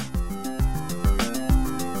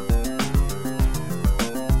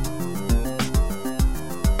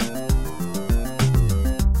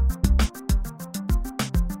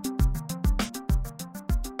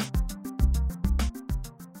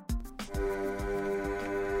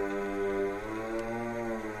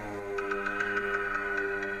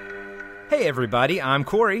 Hey everybody, I'm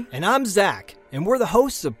Corey. And I'm Zach, and we're the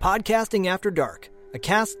hosts of Podcasting After Dark, a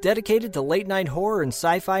cast dedicated to late-night horror and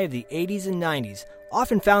sci-fi of the 80s and 90s,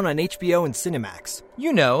 often found on HBO and Cinemax.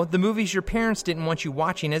 You know, the movies your parents didn't want you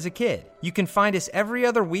watching as a kid. You can find us every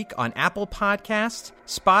other week on Apple Podcasts,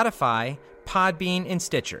 Spotify, Podbean, and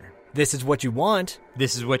Stitcher. This is what you want.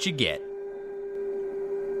 This is what you get.